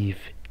to live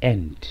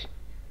and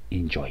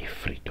enjoy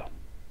freedom?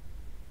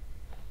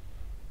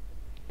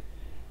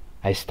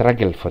 I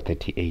struggled for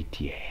 38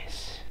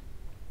 years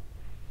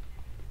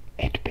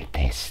at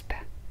Bethesda.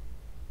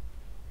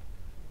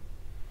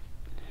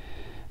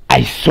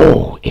 I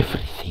saw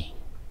everything.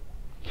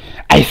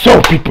 I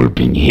saw people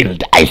being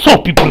healed. I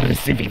saw people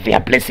receiving their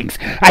blessings.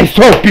 I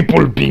saw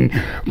people being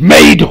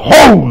made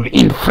whole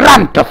in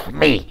front of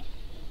me.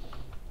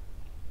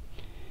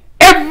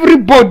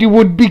 Everybody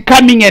would be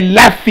coming and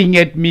laughing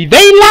at me.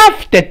 They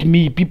laughed at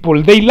me,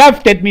 people. They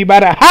laughed at me.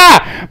 But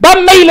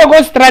they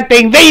laughed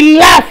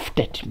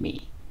at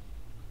me.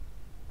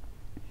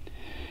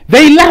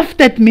 They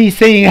laughed at me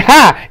saying,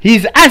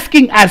 he's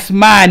asking us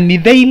money.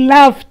 They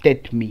laughed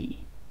at me.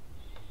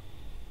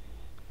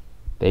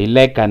 They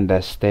lack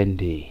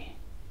understanding.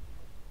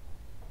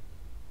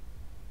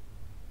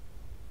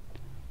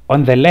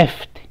 On the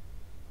left,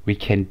 we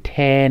can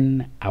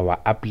turn our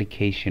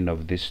application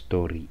of this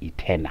story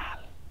eternal,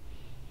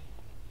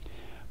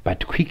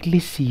 but quickly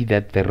see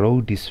that the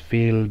road is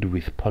filled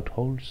with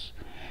potholes,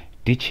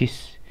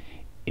 ditches,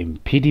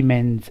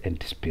 impediments,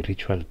 and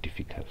spiritual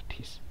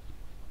difficulties.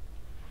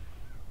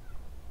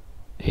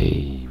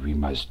 Hey, we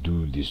must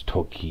do this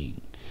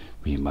talking.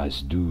 We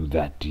must do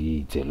that.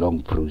 It's a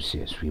long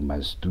process. We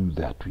must do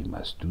that. We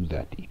must do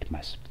that. It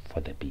must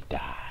further be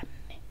done.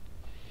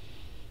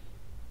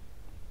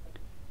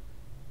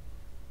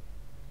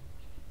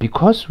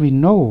 Because we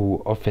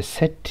know of a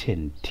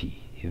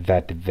certainty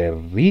that the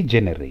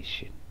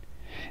regeneration,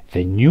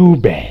 the new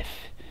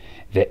birth,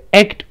 the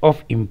act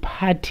of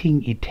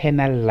imparting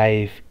eternal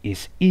life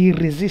is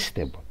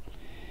irresistible,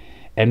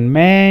 and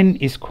man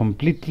is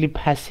completely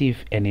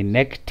passive and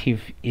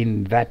inactive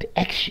in that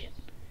action,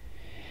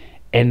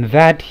 and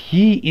that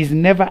he is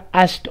never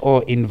asked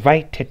or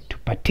invited to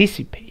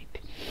participate,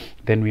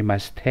 then we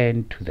must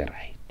turn to the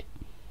right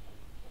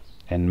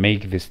and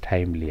make this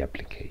timely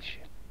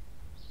application.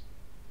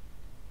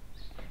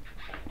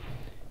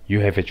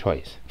 You have a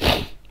choice.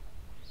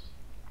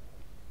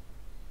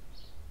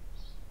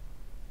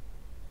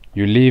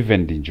 You live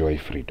and enjoy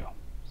freedom.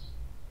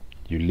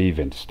 You live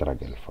and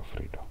struggle for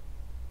freedom.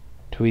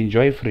 To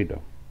enjoy freedom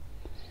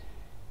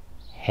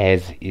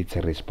has its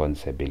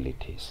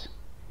responsibilities.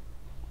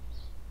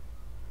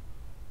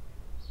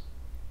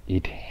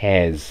 It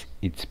has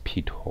its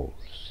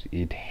pitfalls.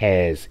 It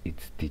has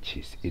its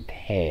ditches. It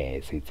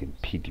has its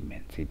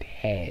impediments. It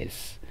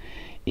has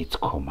its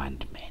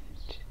commandment.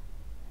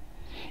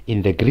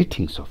 In the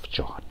greetings of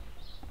John,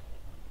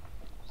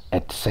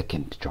 at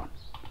 2nd John,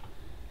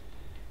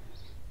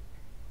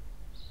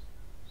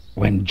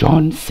 when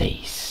John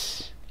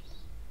says,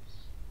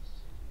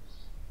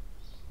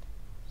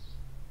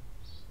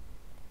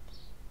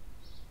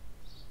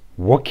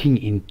 walking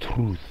in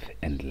truth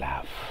and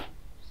love,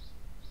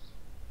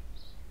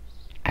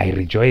 I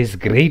rejoice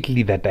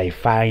greatly that I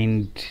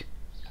found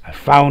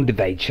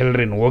thy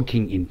children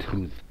walking in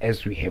truth,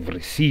 as we have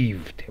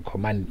received a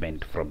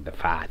commandment from the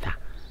Father.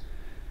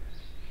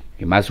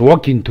 We must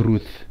walk in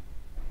truth.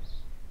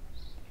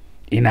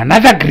 In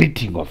another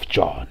greeting of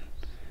John,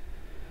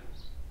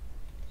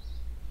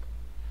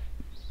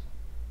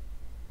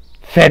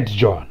 3rd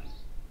John,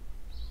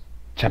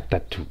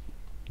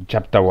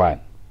 chapter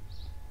 1,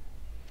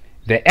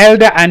 the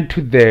elder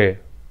unto the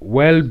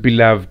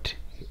well-beloved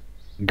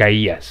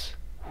Gaius,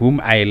 whom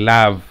I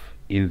love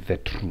in the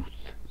truth.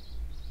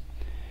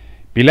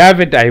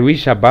 Beloved, I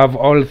wish above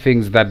all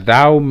things that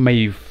thou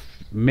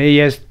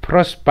mayest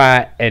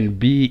prosper and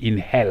be in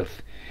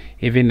health,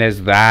 even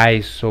as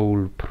thy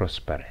soul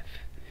prospereth.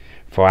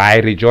 For I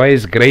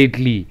rejoice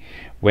greatly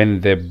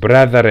when the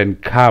brethren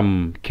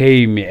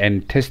came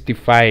and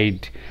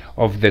testified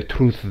of the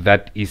truth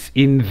that is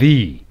in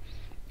thee,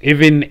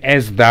 even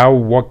as thou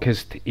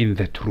walkest in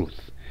the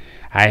truth.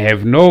 I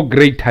have no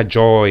greater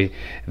joy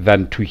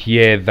than to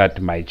hear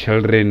that my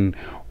children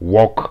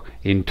walk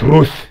in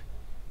truth.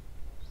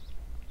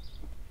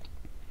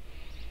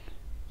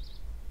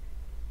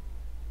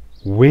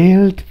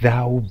 Wilt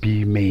thou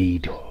be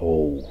made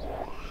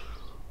whole?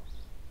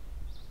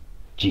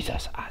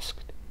 Jesus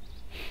asked.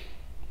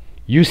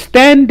 You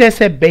stand as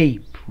a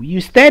babe,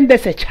 you stand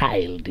as a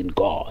child in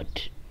God,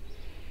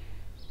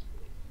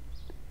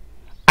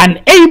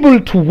 unable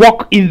to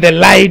walk in the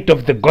light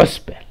of the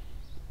gospel.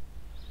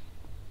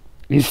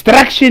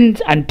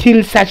 Instructions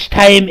until such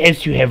time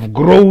as you have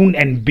grown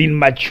and been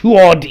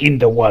matured in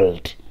the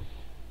world.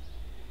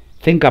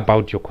 Think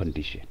about your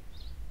condition.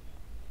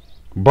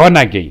 Born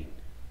again,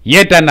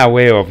 yet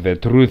unaware of the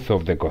truth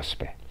of the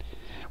gospel,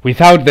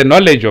 without the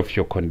knowledge of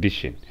your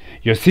condition,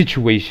 your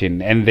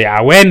situation, and the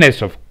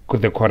awareness of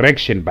the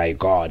correction by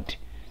God.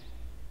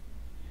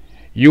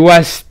 You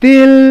are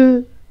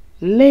still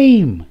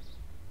lame,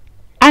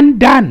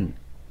 undone,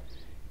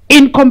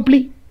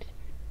 incomplete,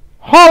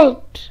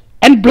 halt,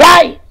 and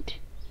blind,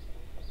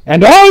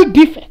 and all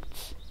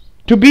defects,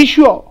 to be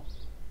sure,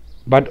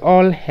 but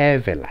all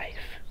have a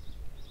life.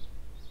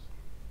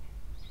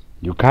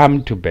 You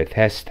come to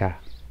Bethesda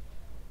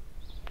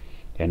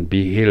and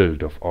be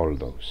healed of all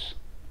those.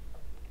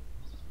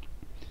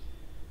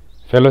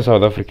 Fellow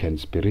South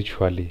Africans,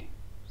 spiritually,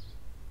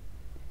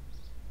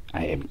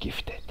 I am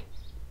gifted.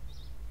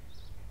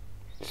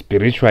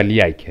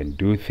 Spiritually, I can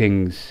do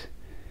things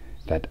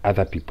that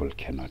other people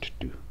cannot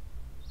do.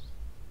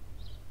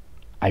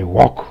 I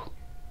walk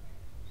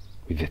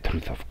with the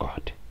truth of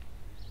God.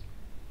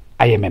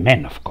 I am a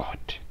man of God.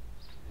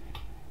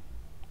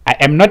 I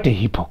am not a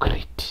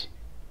hypocrite.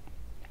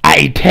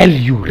 I tell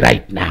you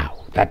right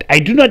now that I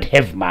do not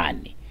have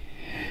money.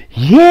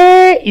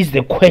 Here is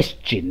the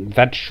question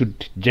that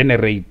should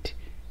generate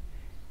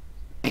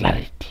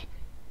clarity.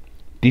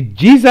 Did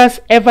Jesus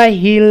ever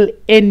heal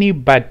any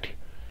but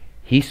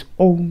his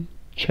own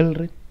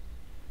children?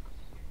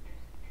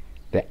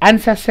 The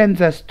answer sends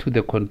us to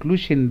the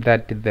conclusion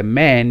that the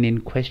man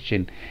in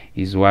question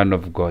is one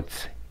of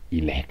God's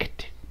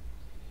elect.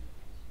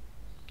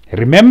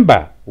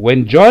 Remember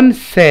when John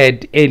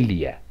said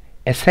earlier,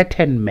 a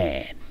certain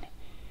man,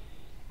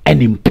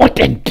 an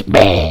important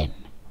man.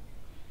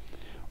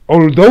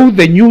 Although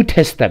the New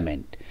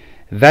Testament,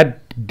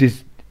 that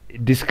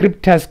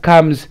descriptors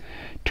comes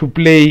to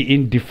play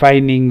in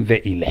defining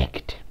the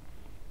elect.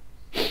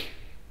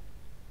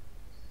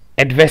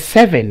 At verse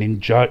 7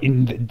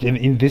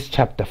 in this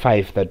chapter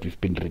 5 that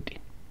we've been reading,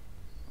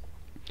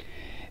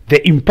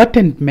 the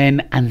important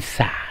man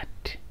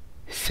answered,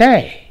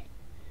 Say,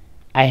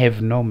 I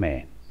have no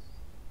man.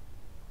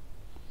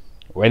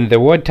 When the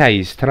water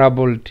is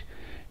troubled,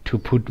 to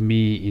put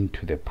me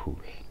into the pool.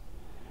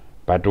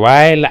 But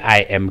while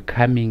I am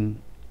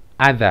coming,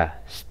 other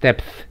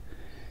steppeth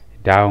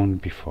down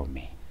before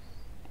me.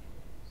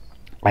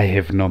 I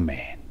have no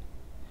man.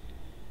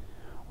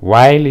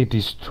 While it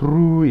is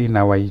true in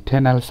our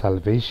eternal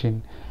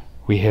salvation,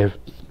 we have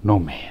no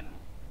man.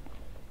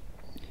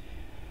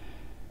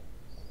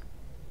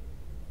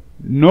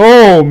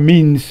 No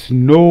means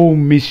no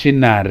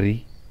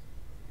missionary,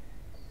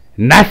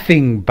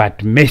 nothing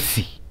but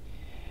mercy,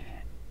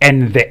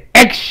 and the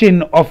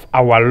action of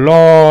our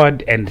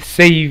Lord and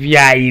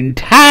Savior in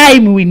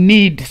time we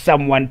need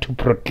someone to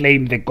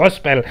proclaim the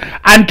gospel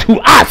unto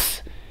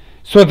us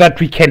so that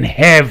we can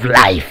have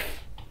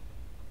life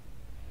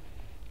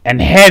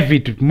and have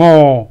it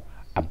more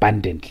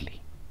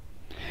abundantly.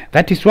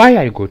 That is why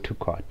I go to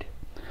court.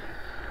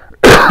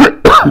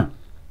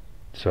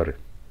 Sorry.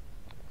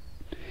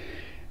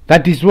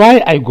 That is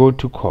why I go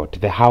to court,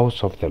 the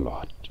house of the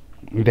Lord,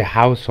 the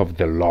house of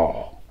the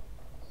law.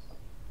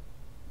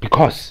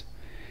 Because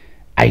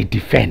I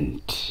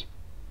defend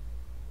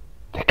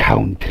the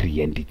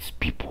country and its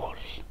people.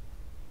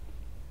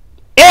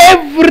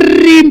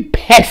 Every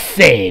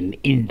person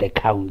in the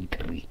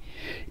country,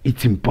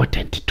 it's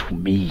important to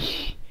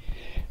me.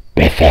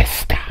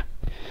 Bethesda.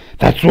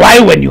 That's why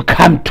when you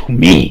come to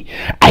me,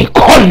 I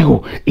call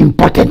you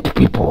important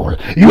people.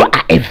 You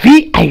are a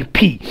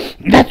VIP.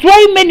 That's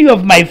why many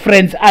of my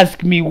friends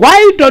ask me,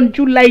 why don't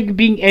you like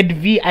being at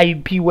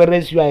VIP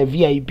whereas you are a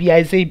VIP?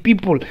 I say,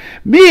 people,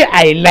 me,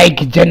 I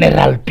like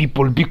general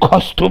people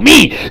because to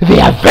me, they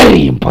are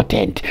very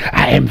important.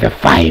 I am the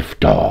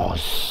 5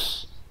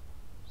 doors.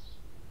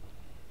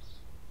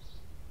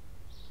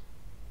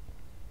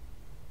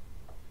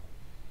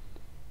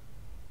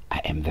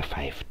 I am the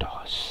 5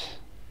 doors.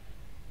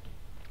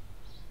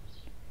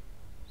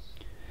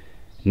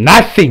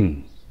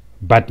 Nothing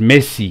but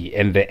mercy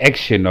and the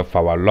action of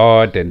our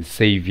Lord and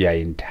Savior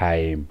in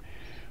time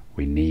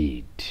we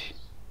need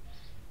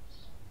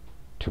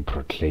to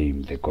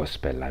proclaim the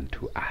gospel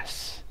unto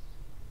us.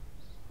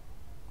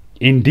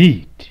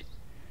 Indeed,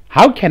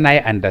 how can I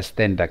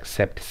understand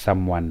except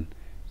some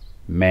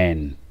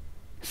men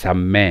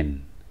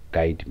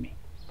guide me?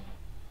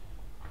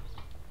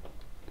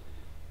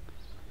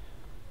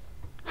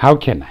 How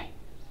can I?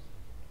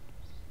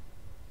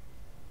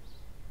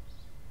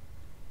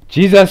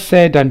 Jesus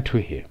said unto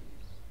him,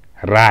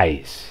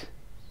 Rise,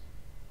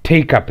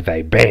 take up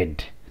thy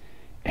bed,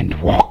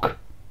 and walk.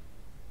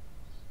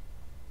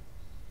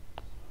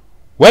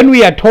 When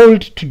we are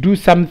told to do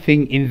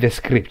something in the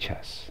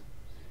scriptures,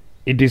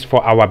 it is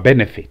for our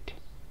benefit.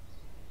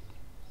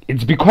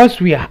 It's because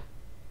we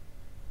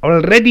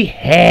already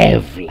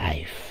have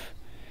life,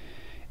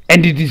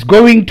 and it is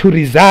going to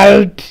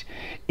result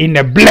in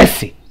a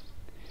blessing.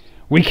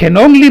 We can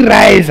only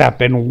rise up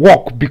and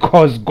walk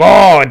because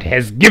God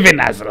has given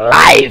us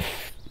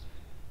life.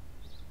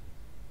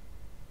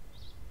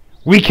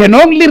 We can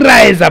only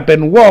rise up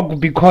and walk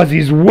because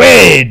His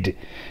Word,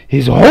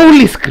 His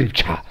Holy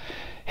Scripture,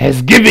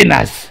 has given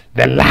us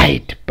the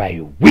light by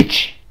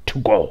which to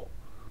go.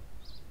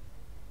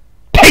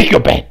 Take your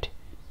bed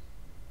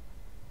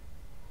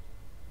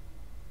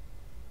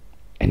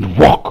and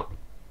walk.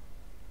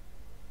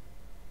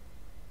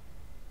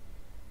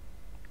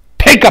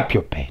 Take up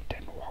your bed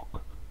and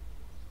walk.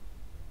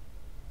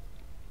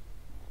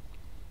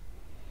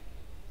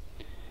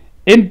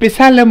 In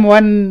Psalm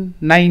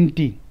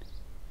 119,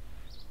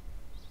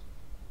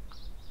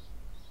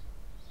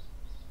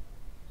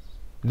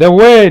 the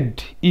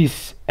word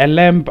is a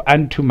lamp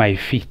unto my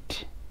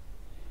feet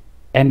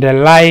and a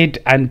light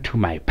unto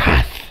my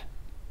path.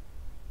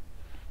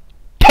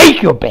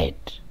 Take your bed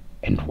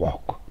and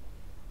walk.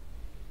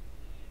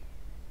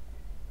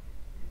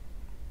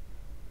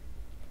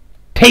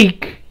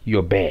 Take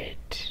your bed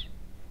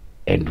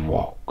and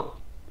walk.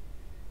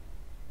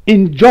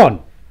 In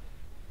John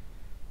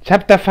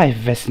chapter 5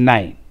 verse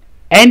 9,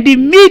 and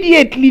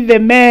immediately the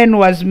man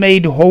was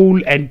made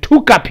whole and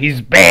took up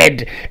his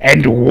bed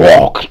and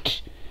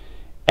walked.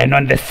 And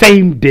on the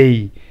same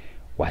day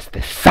was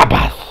the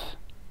Sabbath.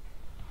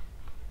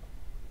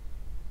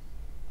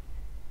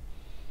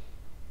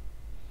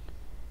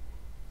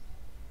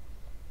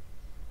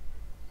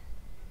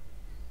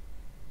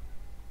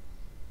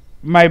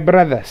 My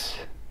brothers,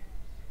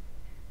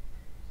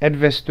 at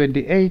verse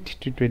 28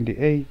 to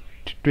 28,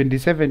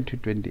 27 to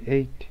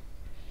 28,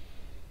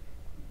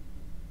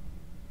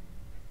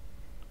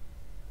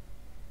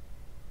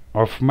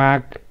 of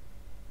Mark,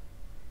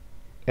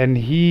 and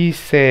he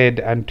said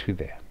unto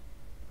them,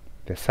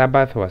 the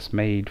Sabbath was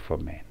made for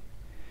men,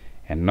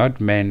 and not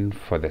men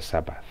for the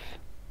Sabbath.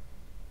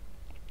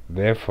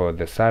 Therefore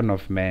the Son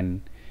of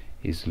Man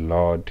is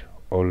Lord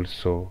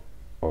also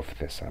of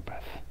the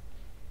Sabbath.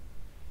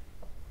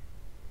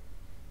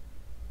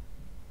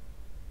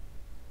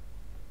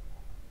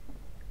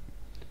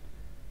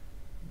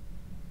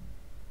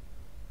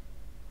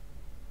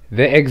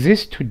 There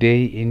exist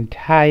today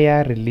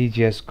entire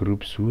religious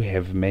groups who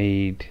have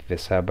made the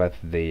Sabbath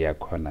their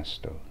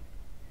cornerstone.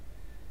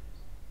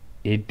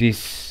 It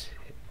is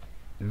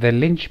the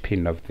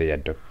linchpin of their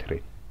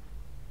doctrine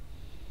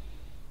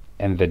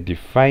and the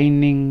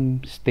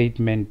defining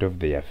statement of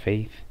their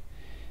faith.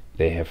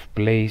 They have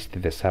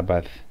placed the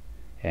Sabbath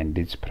and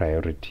its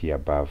priority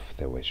above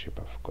the worship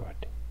of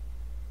God.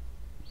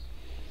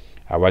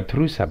 Our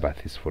true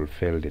Sabbath is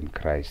fulfilled in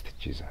Christ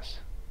Jesus,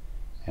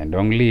 and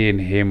only in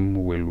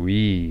Him will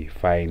we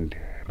find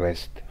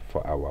rest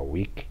for our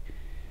weak,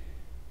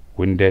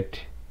 wounded,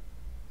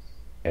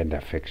 and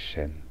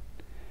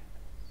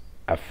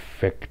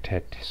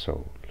affected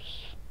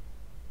souls.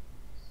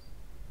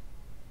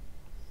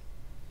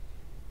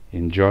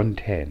 In John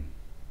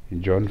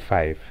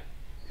 5,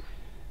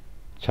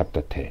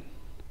 chapter 10,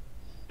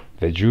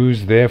 the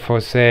Jews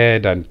therefore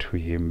said unto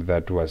him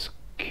that was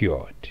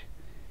cured,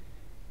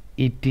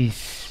 It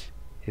is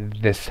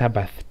the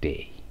Sabbath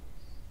day.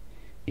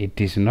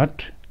 It is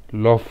not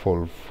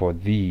lawful for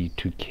thee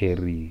to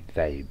carry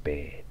thy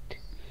bed.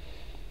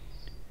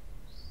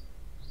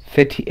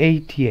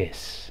 38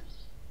 years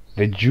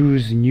the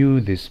Jews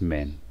knew this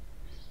man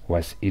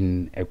was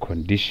in a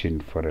condition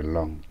for a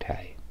long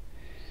time.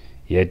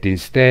 Yet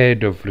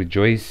instead of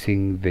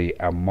rejoicing, they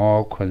are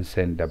more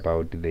concerned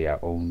about their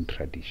own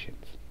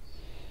traditions.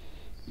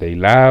 They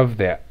love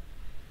the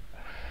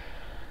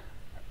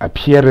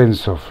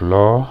appearance of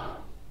law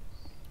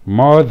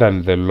more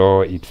than the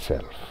law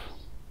itself.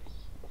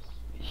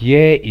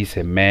 Here is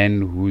a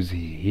man whose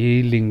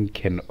healing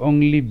can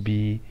only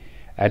be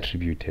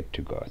attributed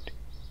to God.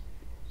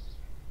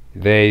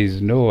 There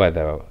is no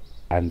other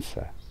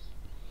answer.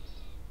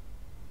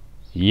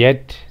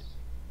 Yet,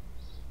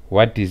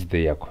 what is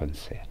their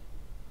concern?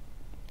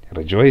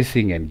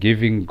 Rejoicing and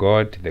giving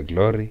God the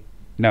glory?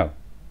 No.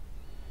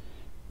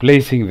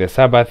 Placing the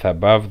Sabbath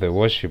above the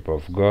worship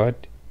of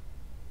God?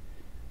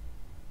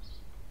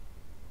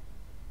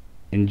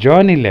 In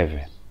John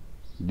 11,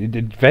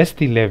 verse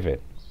 11,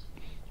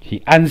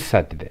 He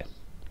answered them,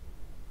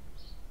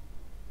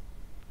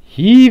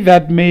 He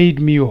that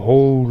made me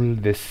whole,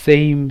 the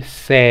same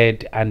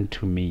said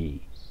unto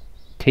me,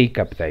 take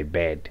up thy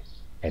bed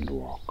and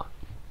walk.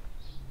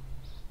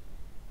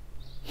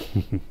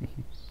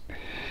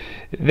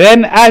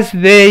 Then asked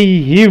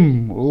they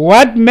him,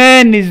 what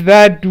man is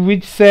that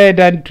which said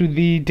unto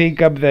thee,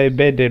 take up thy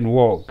bed and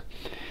walk?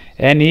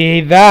 And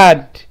he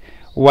that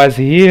was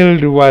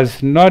healed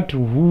was not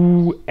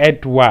who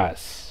it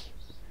was.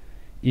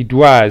 It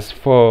was,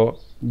 for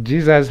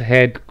Jesus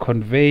had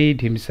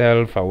conveyed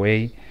himself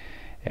away,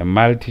 a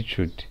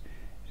multitude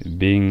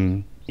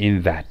being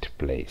in that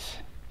place.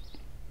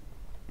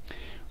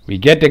 We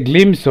get a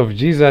glimpse of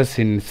Jesus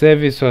in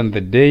service on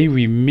the day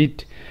we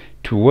meet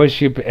to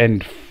worship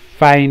and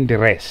find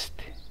rest.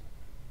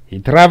 He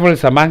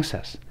travels amongst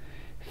us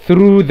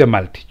through the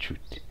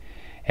multitude,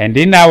 and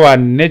in our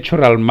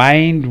natural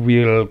mind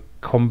we'll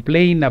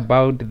complain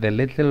about the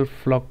little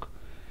flock,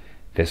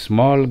 the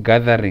small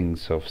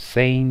gatherings of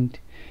saints,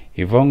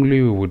 if only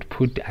we would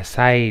put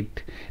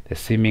aside the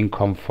seeming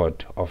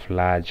comfort of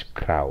large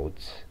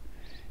crowds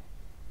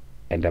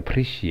and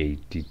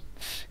appreciate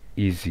it's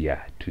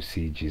easier to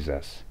see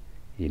Jesus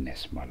in a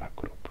smaller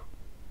group.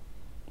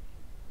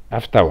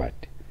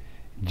 Afterward,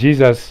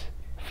 Jesus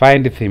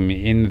findeth him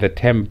in the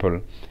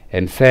temple,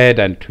 and said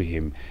unto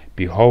him,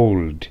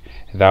 behold,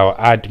 thou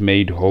art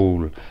made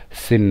whole,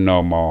 sin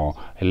no more,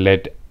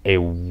 lest a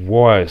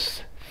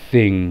worse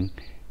thing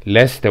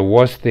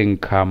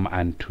come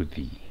unto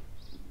thee.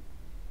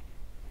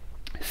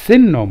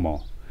 Sin no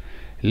more,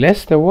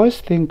 lest the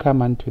worst thing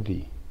come unto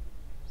thee.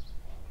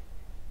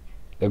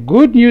 The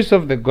good news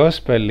of the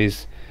gospel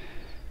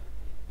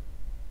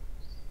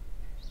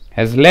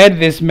has led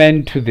this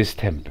man to this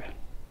temple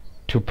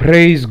to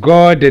praise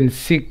God and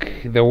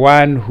seek the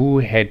one who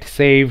had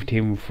saved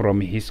him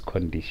from his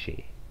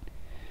condition.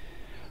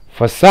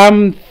 For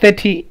some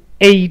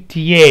 38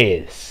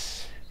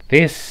 years,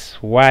 this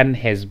one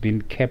has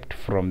been kept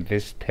from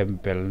this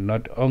temple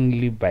not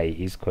only by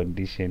his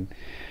condition,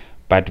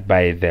 but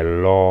by the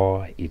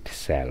law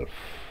itself.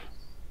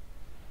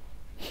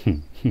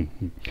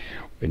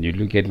 When you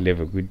look at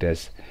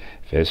Leviticus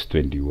verse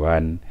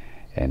 21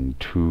 and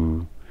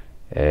 2,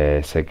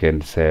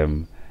 2nd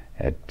Sam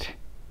at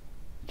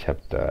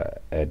chapter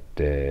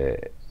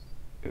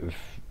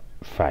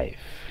 5.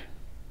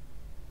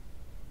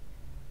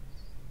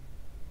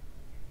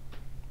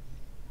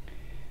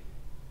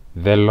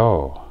 The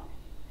law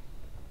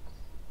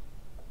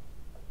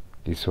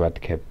is what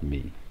kept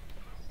me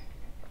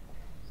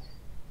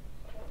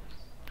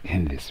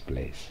in this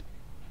place.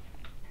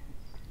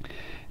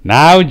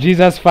 Now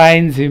Jesus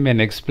finds him and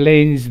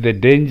explains the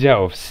danger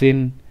of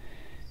sin.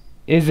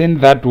 Isn't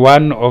that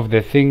one of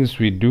the things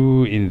we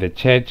do in the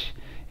church?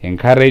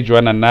 Encourage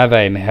one another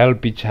and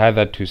help each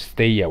other to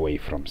stay away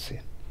from sin.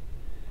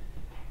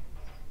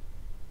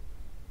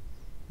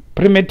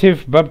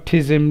 Primitive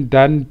baptism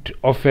don't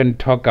often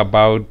talk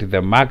about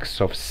the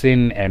marks of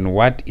sin and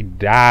what it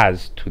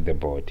does to the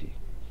body.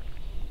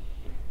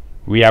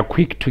 We are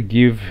quick to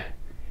give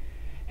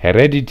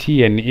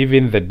heredity and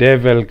even the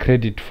devil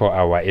credit for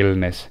our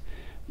illness,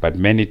 but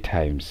many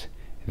times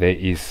there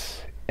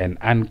is an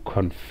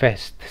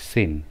unconfessed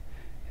sin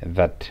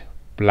that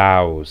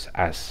plows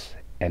us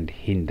and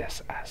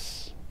hinders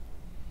us.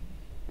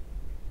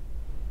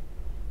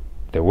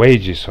 The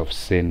wages of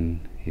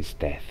sin is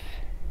death.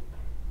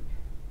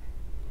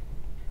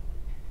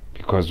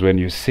 Because when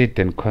you sit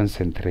and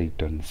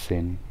concentrate on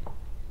sin,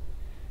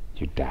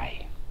 you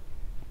die.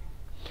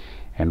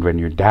 And when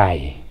you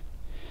die,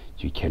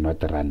 you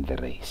cannot run the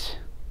race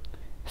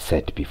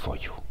set before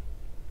you.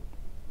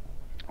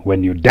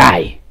 When you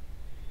die,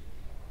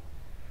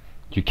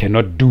 you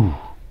cannot do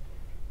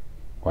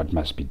what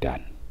must be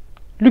done.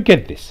 Look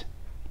at this.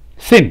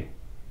 Sin,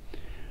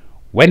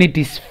 when it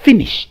is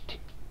finished,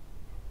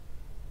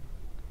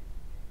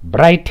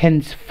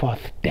 brightens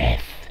forth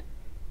death.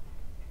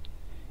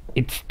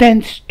 It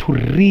stands to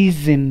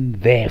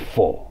reason,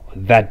 therefore,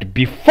 that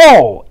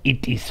before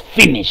it is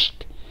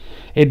finished,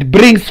 it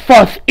brings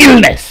forth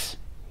illness.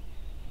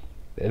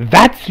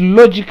 That's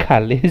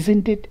logical,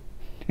 isn't it?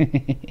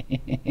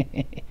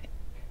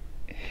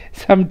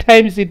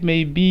 Sometimes it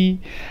may be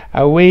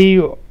a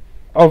way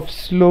of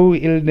slow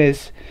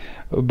illness,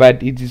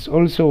 but it is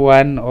also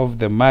one of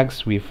the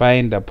marks we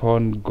find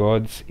upon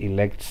God's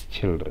elect's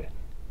children.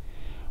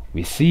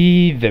 We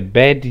see the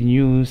bad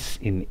news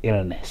in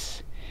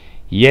illness,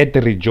 yet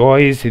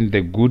rejoice in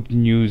the good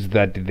news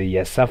that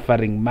their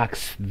suffering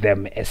marks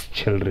them as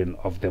children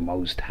of the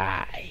Most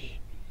High.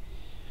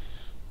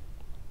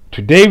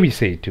 Today we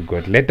say to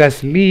God, let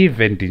us live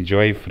and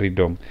enjoy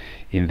freedom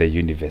in the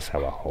universe,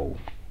 our home.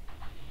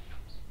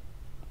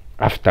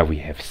 After we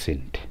have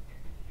sinned,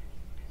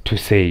 to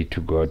say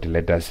to God,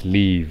 let us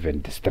live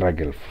and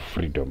struggle for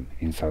freedom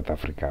in South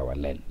Africa, our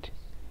land.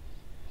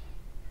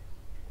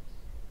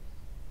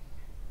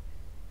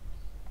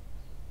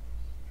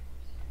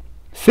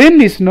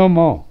 Sin is no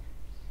more,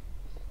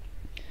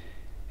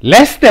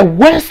 lest the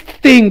worst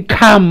thing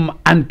come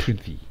unto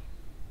thee.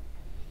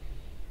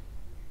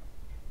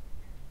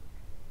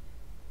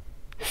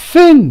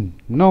 Sin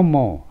no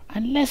more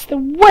unless the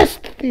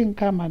worst thing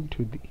come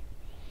unto thee.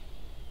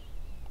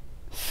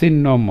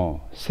 Sin no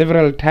more.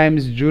 Several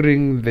times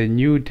during the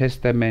New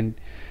Testament,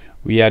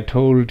 we are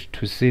told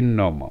to sin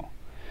no more.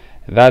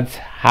 That's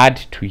hard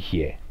to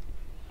hear,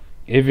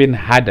 even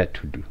harder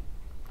to do.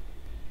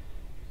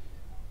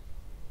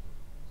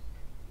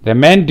 The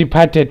man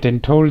departed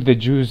and told the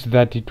Jews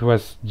that it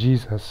was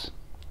Jesus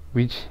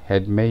which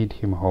had made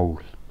him whole.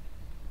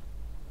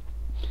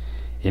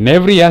 In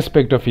every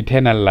aspect of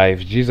eternal life,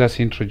 Jesus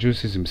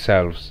introduces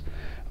himself,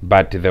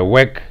 but the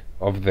work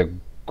of the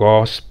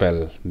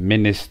gospel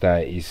minister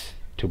is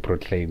to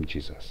proclaim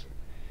Jesus.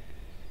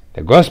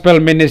 The gospel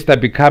minister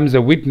becomes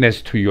a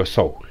witness to your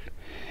soul,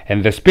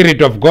 and the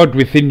Spirit of God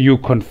within you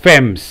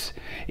confirms.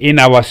 In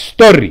our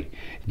story,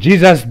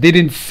 Jesus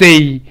didn't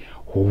say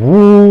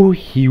who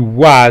he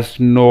was,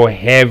 nor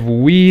have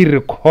we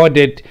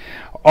recorded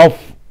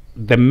of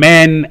the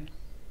man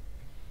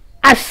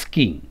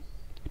asking.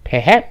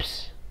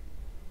 Perhaps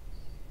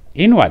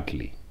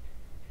inwardly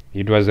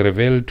it was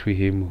revealed to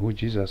him who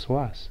Jesus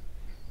was.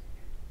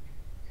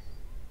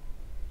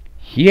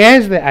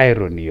 Here's the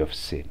irony of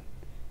sin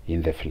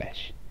in the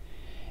flesh.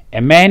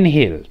 A man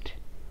healed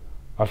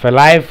of a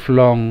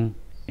lifelong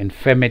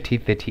infirmity,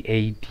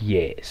 38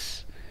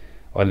 years,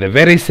 on the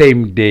very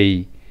same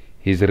day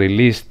he's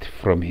released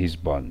from his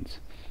bonds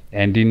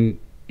and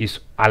is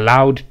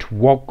allowed to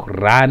walk,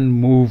 run,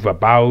 move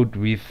about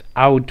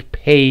without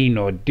pain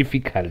or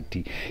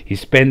difficulty. He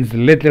spends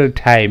little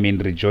time in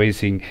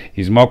rejoicing.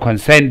 He's more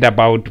concerned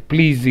about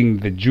pleasing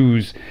the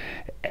Jews.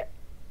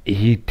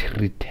 He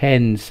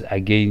turns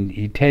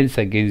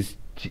against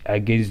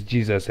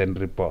Jesus and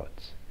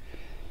reports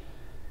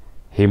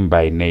him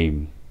by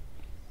name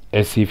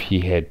as if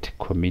he had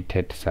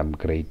committed some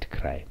great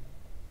crime.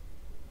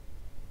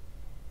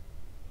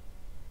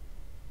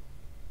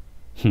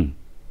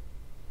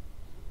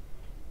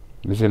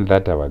 Isn't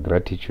that our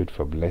gratitude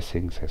for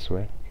blessings as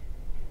well?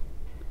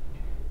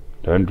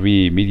 Don't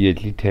we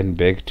immediately turn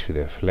back to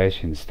the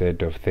flesh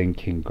instead of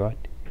thanking God?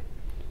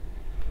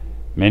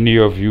 Many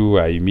of you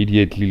are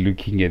immediately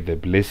looking at the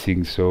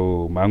blessings.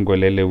 So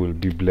Mangolele will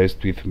be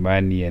blessed with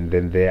money, and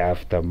then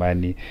thereafter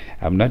money.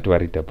 I'm not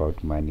worried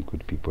about money,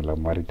 good people.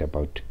 I'm worried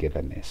about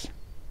togetherness.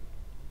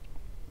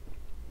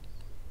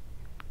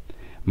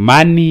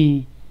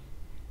 Money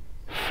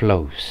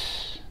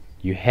flows.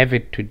 You have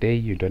it today,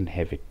 you don't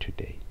have it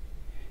today.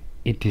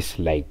 It is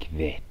like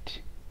that.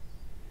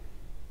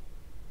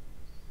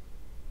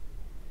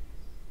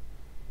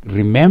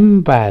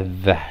 Remember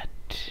that.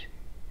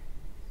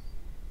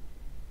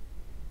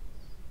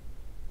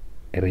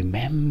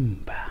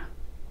 Remember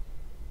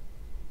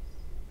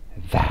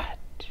that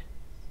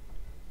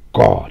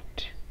God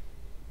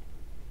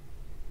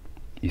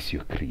is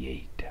your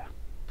creator.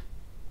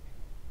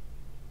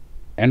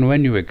 And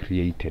when you were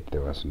created,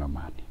 there was no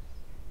money.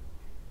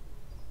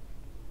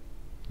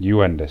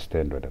 You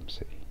understand what I'm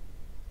saying?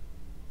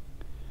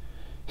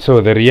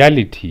 So the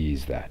reality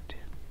is that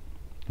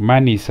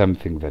money is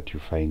something that you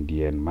find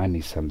here, and money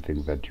is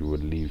something that you will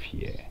leave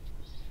here.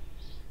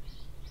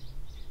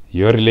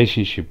 Your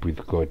relationship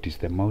with God is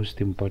the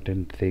most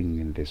important thing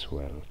in this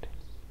world.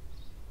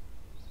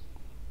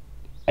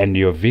 And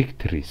your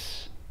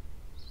victories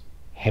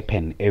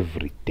happen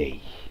every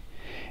day.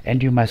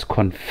 And you must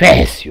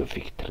confess your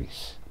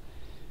victories.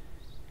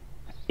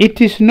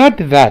 It is not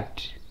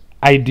that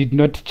I did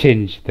not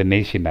change the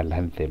national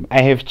anthem.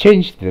 I have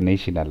changed the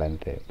national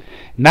anthem.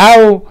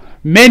 Now,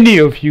 many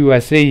of you are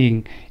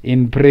saying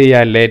in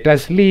prayer, let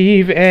us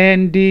live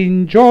and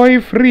enjoy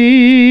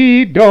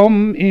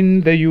freedom in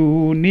the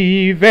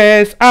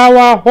universe,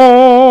 our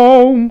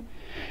home.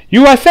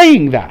 You are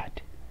saying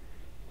that.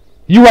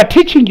 You are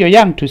teaching your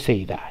young to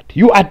say that.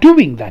 You are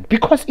doing that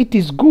because it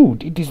is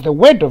good. It is the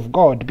word of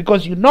God.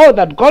 Because you know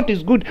that God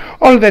is good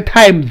all the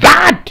time.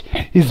 That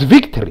is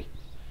victory.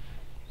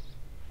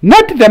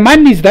 Not the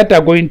monies that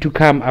are going to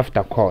come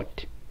after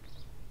court.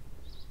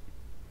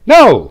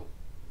 No.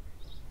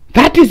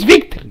 That is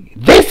victory.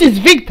 This is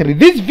victory.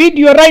 This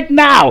video right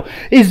now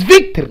is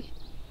victory.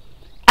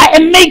 I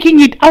am making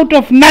it out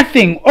of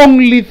nothing,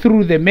 only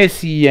through the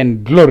mercy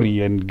and glory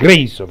and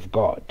grace of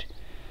God.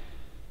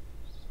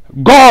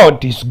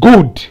 God is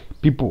good,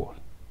 people.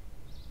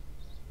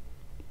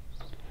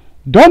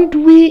 Don't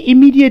we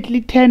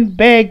immediately turn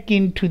back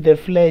into the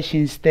flesh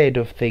instead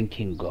of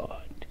thanking God?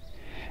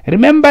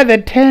 Remember the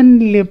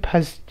 10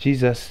 lepers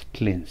Jesus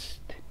cleansed.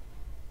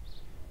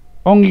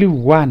 Only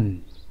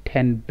one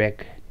turned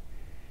back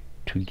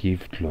to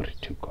give glory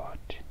to God.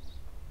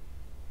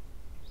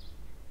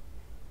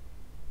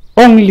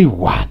 Only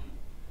one.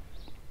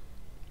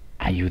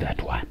 Are you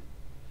that one?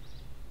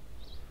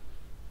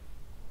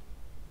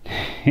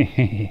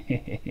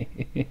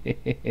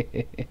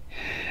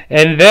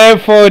 And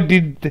therefore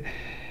did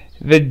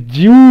the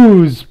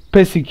Jews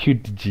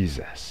persecute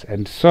Jesus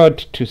and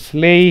sought to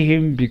slay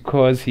him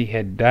because he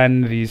had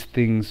done these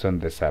things on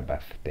the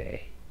Sabbath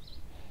day.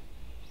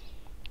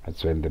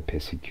 That's when the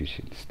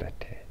persecution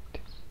started.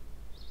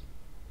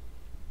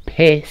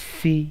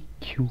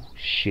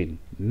 Persecution,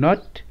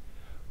 not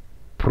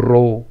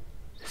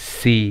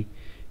prosecution.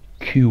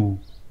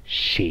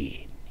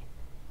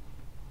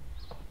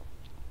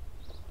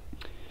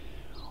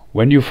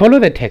 When you follow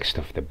the text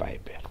of the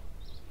Bible,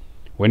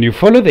 when you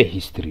follow the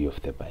history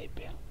of the Bible,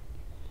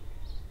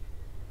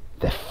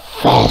 the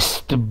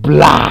first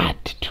blood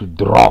to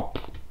drop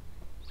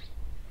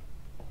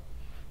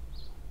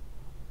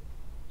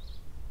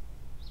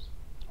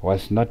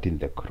was not in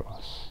the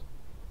cross.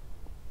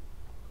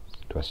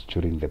 It was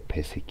during the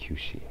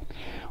persecution.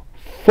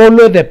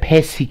 Follow the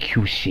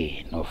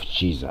persecution of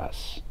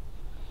Jesus.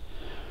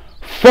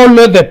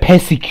 Follow the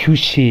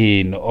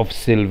persecution of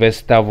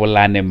Sylvester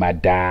Volane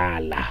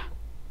Madala.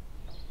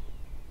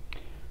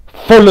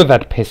 Follow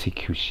that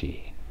persecution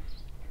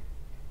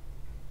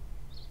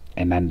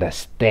and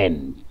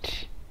understand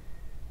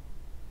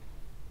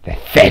the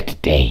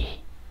third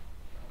day.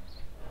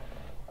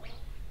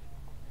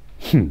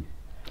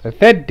 The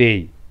third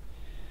day.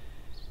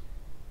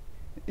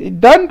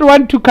 Don't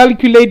want to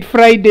calculate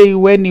Friday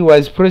when he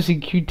was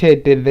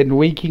prosecuted and then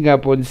waking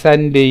up on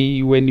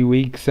Sunday when he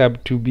wakes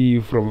up to be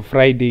from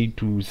Friday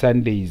to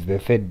Sunday is the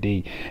third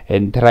day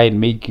and try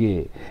and make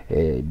no,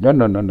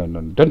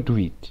 don't do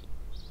it.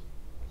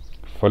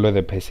 Follow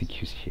the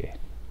persecution.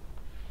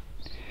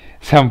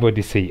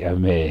 Somebody say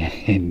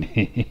amen.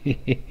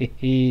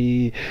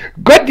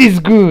 God is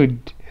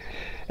good.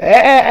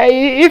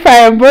 If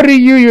I am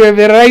boring you, you have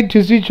the right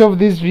to switch off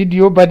this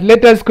video, but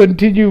let us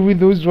continue with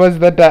those ones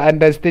that are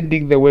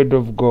understanding the word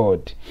of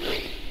God.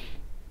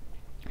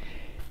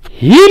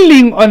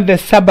 Healing on the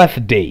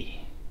Sabbath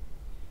day,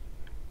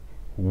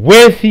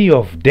 worthy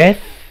of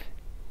death,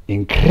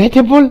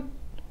 incredible.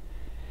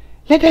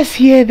 Let us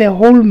hear the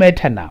whole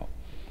matter now.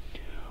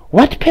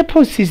 What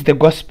purpose is the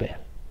gospel?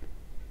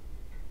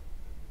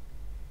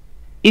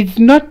 It's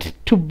not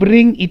to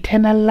bring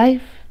eternal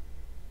life.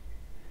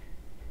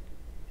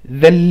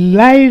 The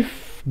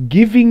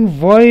life-giving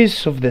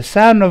voice of the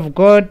Son of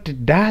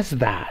God does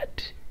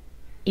that.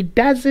 It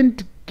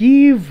doesn't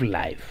give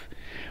life.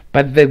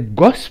 But the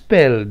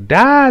gospel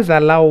does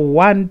allow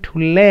one to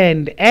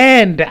learn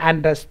and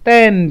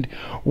understand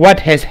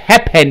what has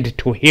happened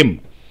to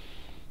him,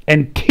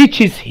 and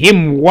teaches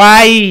him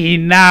why he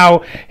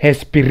now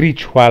has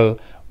spiritual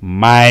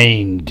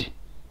mind.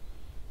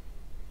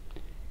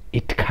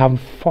 It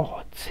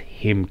comforts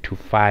him to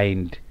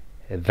find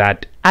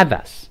that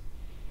others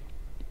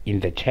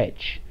in the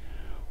church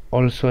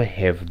also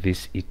have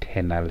this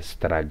eternal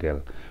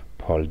struggle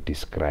Paul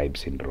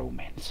describes in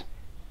Romans.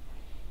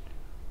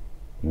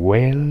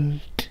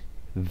 Wilt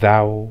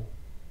thou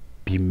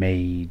be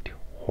made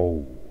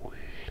whole?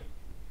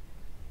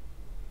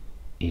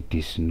 It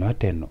is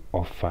not an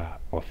offer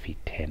of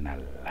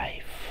eternal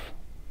life.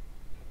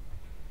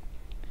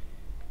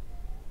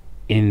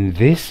 In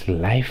this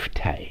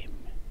lifetime,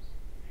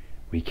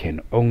 we can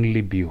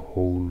only be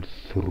whole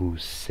through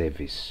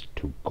service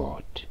to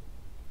God.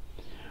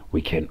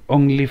 We can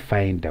only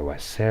find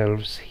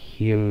ourselves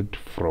healed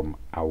from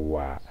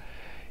our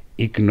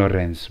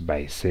ignorance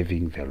by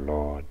serving the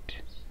Lord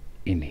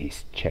in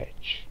His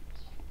church.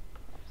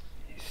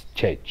 His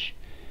church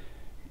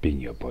being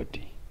your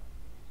body.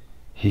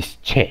 His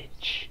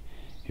church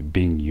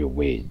being your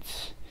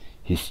words.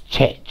 His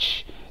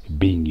church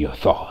being your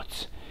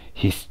thoughts.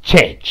 His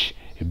church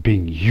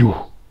being you.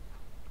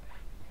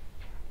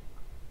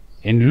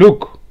 In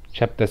Luke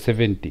chapter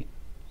 17,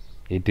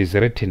 it is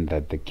written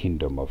that the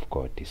kingdom of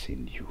God is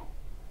in you.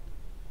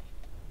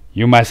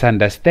 You must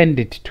understand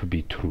it to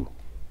be true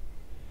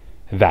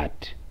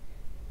that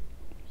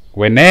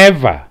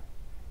whenever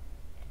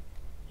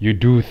you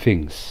do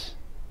things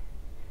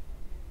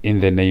in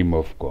the name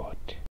of God,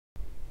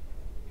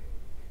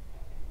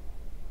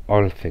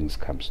 all things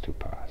comes to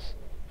pass.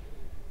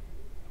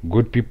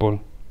 Good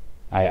people,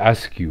 I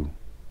ask you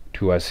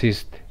to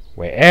assist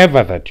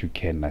wherever that you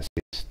can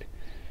assist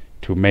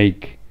to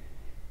make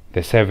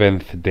the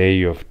 7th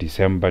day of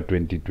December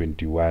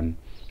 2021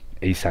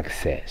 a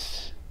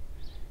success.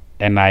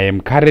 And I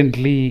am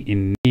currently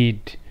in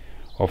need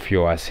of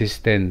your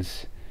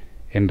assistance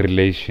in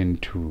relation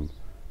to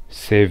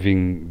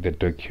saving the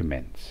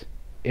documents.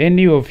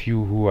 Any of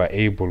you who are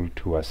able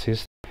to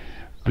assist,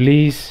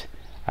 please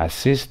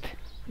assist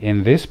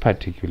in this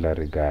particular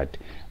regard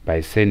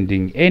by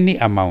sending any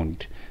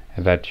amount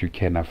that you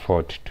can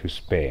afford to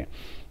spare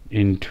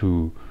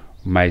into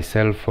my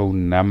cell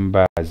phone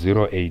number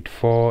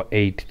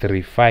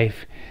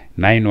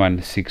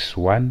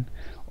 084-835-9161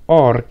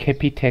 or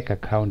Capitec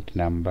account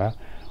number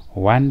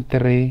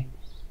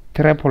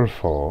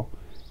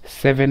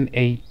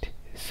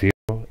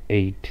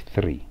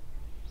 13-444-78083.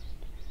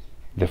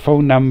 The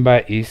phone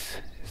number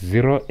is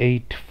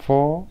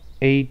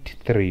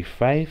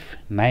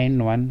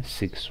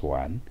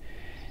 084-835-9161.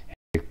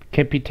 The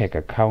Capitec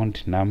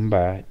account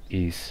number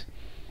is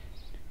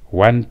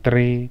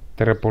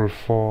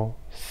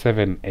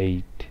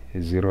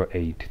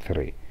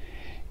 13-444-78083.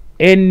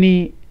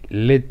 Any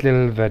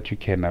little that you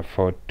can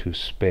afford to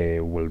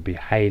spare will be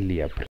highly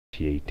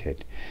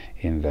appreciated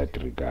in that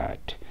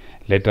regard.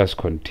 Let us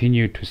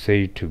continue to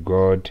say to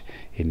God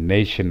in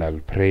national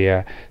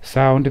prayer,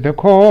 sound the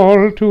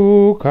call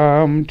to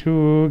come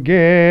together,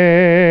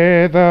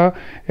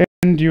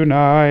 and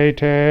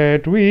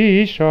united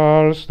we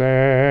shall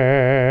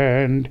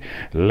stand.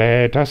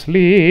 Let us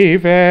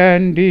live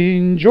and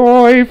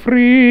enjoy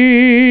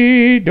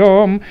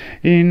freedom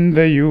in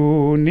the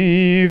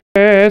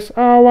universe,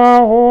 our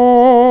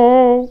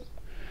home.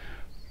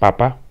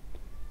 Papa,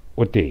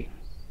 O Teng,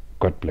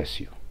 God bless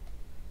you.